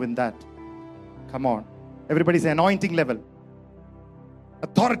want to move in that? Come on. Everybody say anointing level,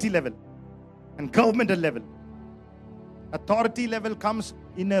 authority level, and governmental level. Authority level comes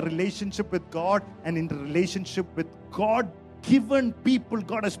in a relationship with God and in the relationship with God-given people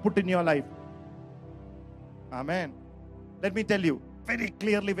God has put in your life. Amen. Let me tell you very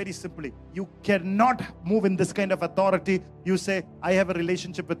clearly, very simply, you cannot move in this kind of authority. You say, I have a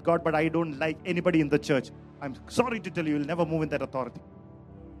relationship with God, but I don't like anybody in the church. I'm sorry to tell you, you'll never move in that authority.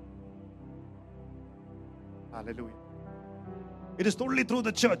 Hallelujah. It is only through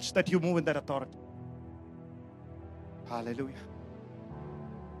the church that you move in that authority. Hallelujah.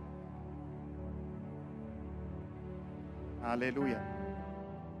 Hallelujah.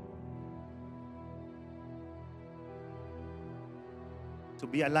 So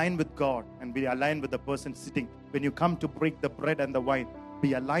be aligned with God and be aligned with the person sitting. When you come to break the bread and the wine,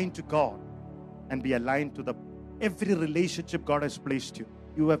 be aligned to God and be aligned to every relationship God has placed you.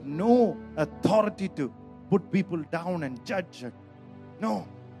 You have no authority to put people down and judge. No,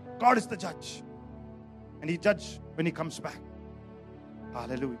 God is the judge. And He judges when He comes back.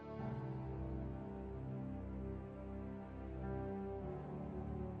 Hallelujah.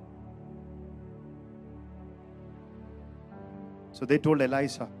 So they told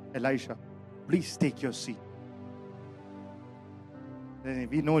Elisha, please take your seat.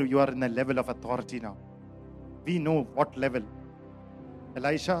 We know you are in a level of authority now. We know what level.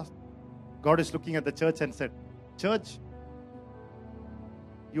 Elisha, God is looking at the church and said, church,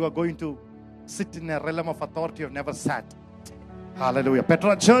 you are going to sit in a realm of authority you've never sat. Hallelujah.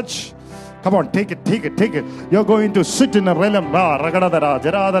 Petra church, come on, take it. You're going to sit in a realm.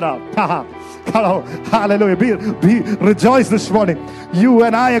 Hallelujah. Rejoice this morning. You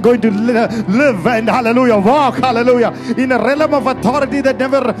and I are going to live and hallelujah, walk, hallelujah, in a realm of authority that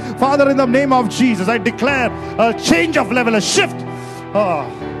never, Father, in the name of Jesus, I declare a change of level, a shift.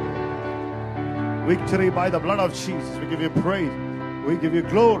 Victory by the blood of Jesus. We give you praise. We give you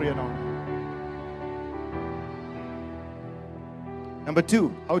glory and honor. Number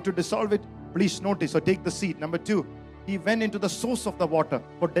 2, how to dissolve it? Please notice or take the seat. Number 2, he went into the source of the water.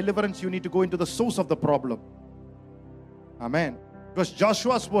 For deliverance, you need to go into the source of the problem. Amen. It was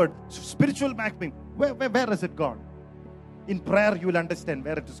Joshua's word. Spiritual mapping. Where has it gone? In prayer, you will understand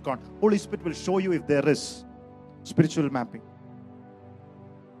where it is gone. Holy Spirit will show you if there is spiritual mapping.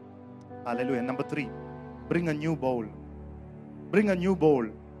 Hallelujah. Number 3, bring a new bowl. Bring a new bowl.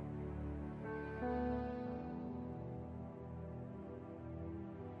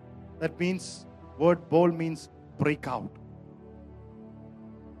 That means, word bowl means break out.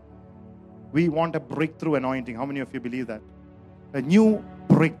 We want a breakthrough anointing. How many of you believe that? A new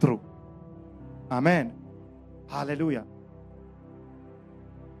breakthrough. Amen. Hallelujah.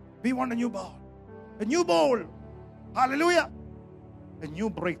 We want a new bowl. A new bowl. Hallelujah. A new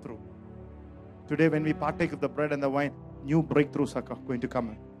breakthrough. Today when we partake of the bread and the wine, new breakthroughs are going to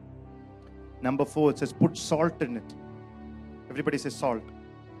come. Number 4, it says put salt in it. Everybody says salt.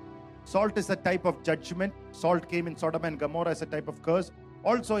 Salt is a type of judgment. Salt came in Sodom and Gomorrah as a type of curse.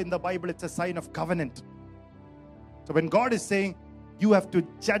 Also in the Bible, it's a sign of covenant. So when God is saying, you have to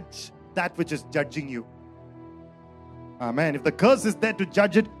judge that which is judging you. Amen. If the curse is there to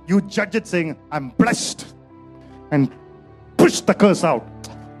judge it, you judge it saying, I'm blessed. And push the curse out.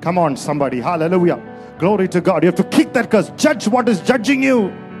 Come on, somebody. Hallelujah. Glory to God. You have to kick that curse. Judge what is judging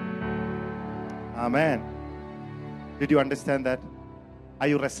you. Amen. Did you understand that? Are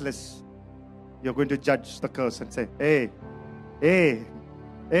you restless? You're going to judge the curse and say, hey.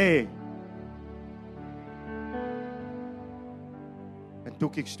 And 2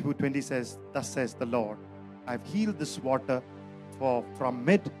 Kings 2:20 says, thus says the Lord, I've healed this water, for from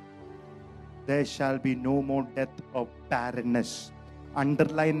it there shall be no more death or barrenness.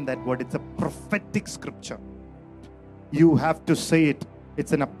 Underline that word. It's a prophetic scripture. You have to say it.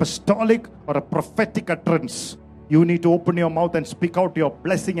 It's an apostolic or a prophetic utterance. You need to open your mouth and speak out your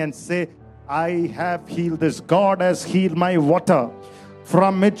blessing and say, I have healed this. God has healed my water.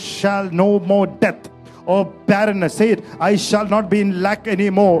 From it shall no more death or barrenness. Say it. I shall not be in lack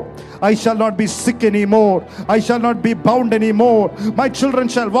anymore. I shall not be sick anymore. I shall not be bound anymore. My children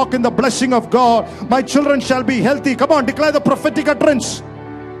shall walk in the blessing of God. My children shall be healthy. Come on, declare the prophetic utterance.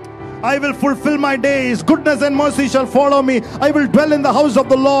 I will fulfill my days. Goodness and mercy shall follow me. I will dwell in the house of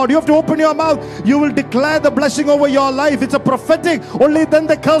the Lord. You have to open your mouth. You will declare the blessing over your life. It's a prophetic. Only then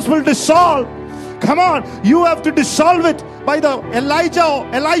the curse will dissolve. Come on. You have to dissolve it. By the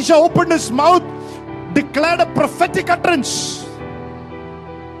Elijah opened his mouth, declared a prophetic utterance.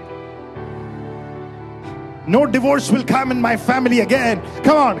 No divorce will come in my family again.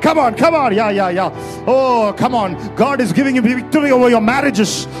 Come on. Yeah. Oh, come on. God is giving you victory over your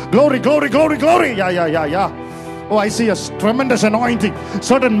marriages. Glory. Yeah. Oh, I see a tremendous anointing.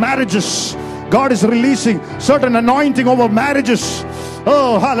 Certain marriages, God is releasing certain anointing over marriages.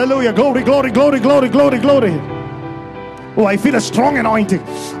 Oh, hallelujah. Glory, glory, glory, glory, glory, glory. Oh, I feel a strong anointing.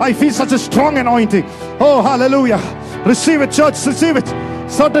 I feel such a strong anointing. Oh, hallelujah. Receive it, church. Receive it.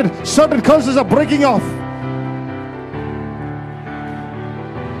 Certain curses are breaking off.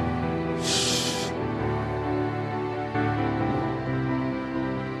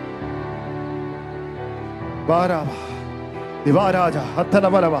 Baraba. Divaraja. Hattala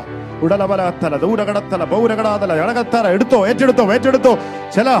baraba. Udala baratala. Duragadatala. Bauragadadala. Yanagatala. Edito.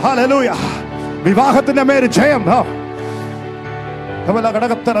 Chela. Hallelujah. Vivahathinte mere jayam. Kavala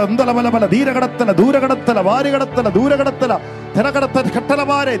Gadagatala, Undalabalabala, Diragadatala, Duragadatala, Varigadatala, Duragadatala, Terakata,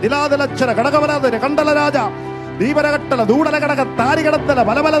 Katalabare, Diladalachara, Gadagavada, Kandala Raja, Divaragatala, Dudalagata, Tarigadatala,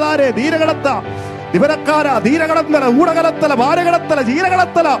 Balabaladare, Diragata, Divarakara, Diragatala, Udagadatala, Varigadatala,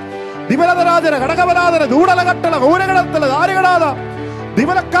 Diragatala, Divaradara, Gadagavada, Dudalagatala, Uragatala, Darigada,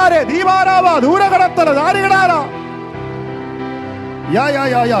 Divarakare, Divarava, Duragatala, Darigada. Ya.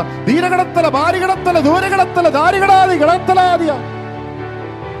 Diragatala, Varigadatala, Duragatala, Darigada, Gadatala.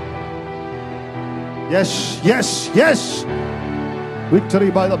 Yes.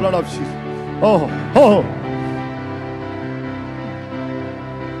 Victory by the blood of Jesus. Oh.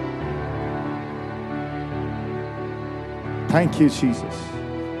 Thank you, Jesus.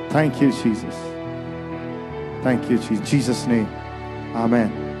 Thank you, Jesus. Thank you, Jesus. In Jesus' name.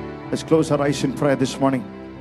 Amen. Let's close our eyes in prayer this morning.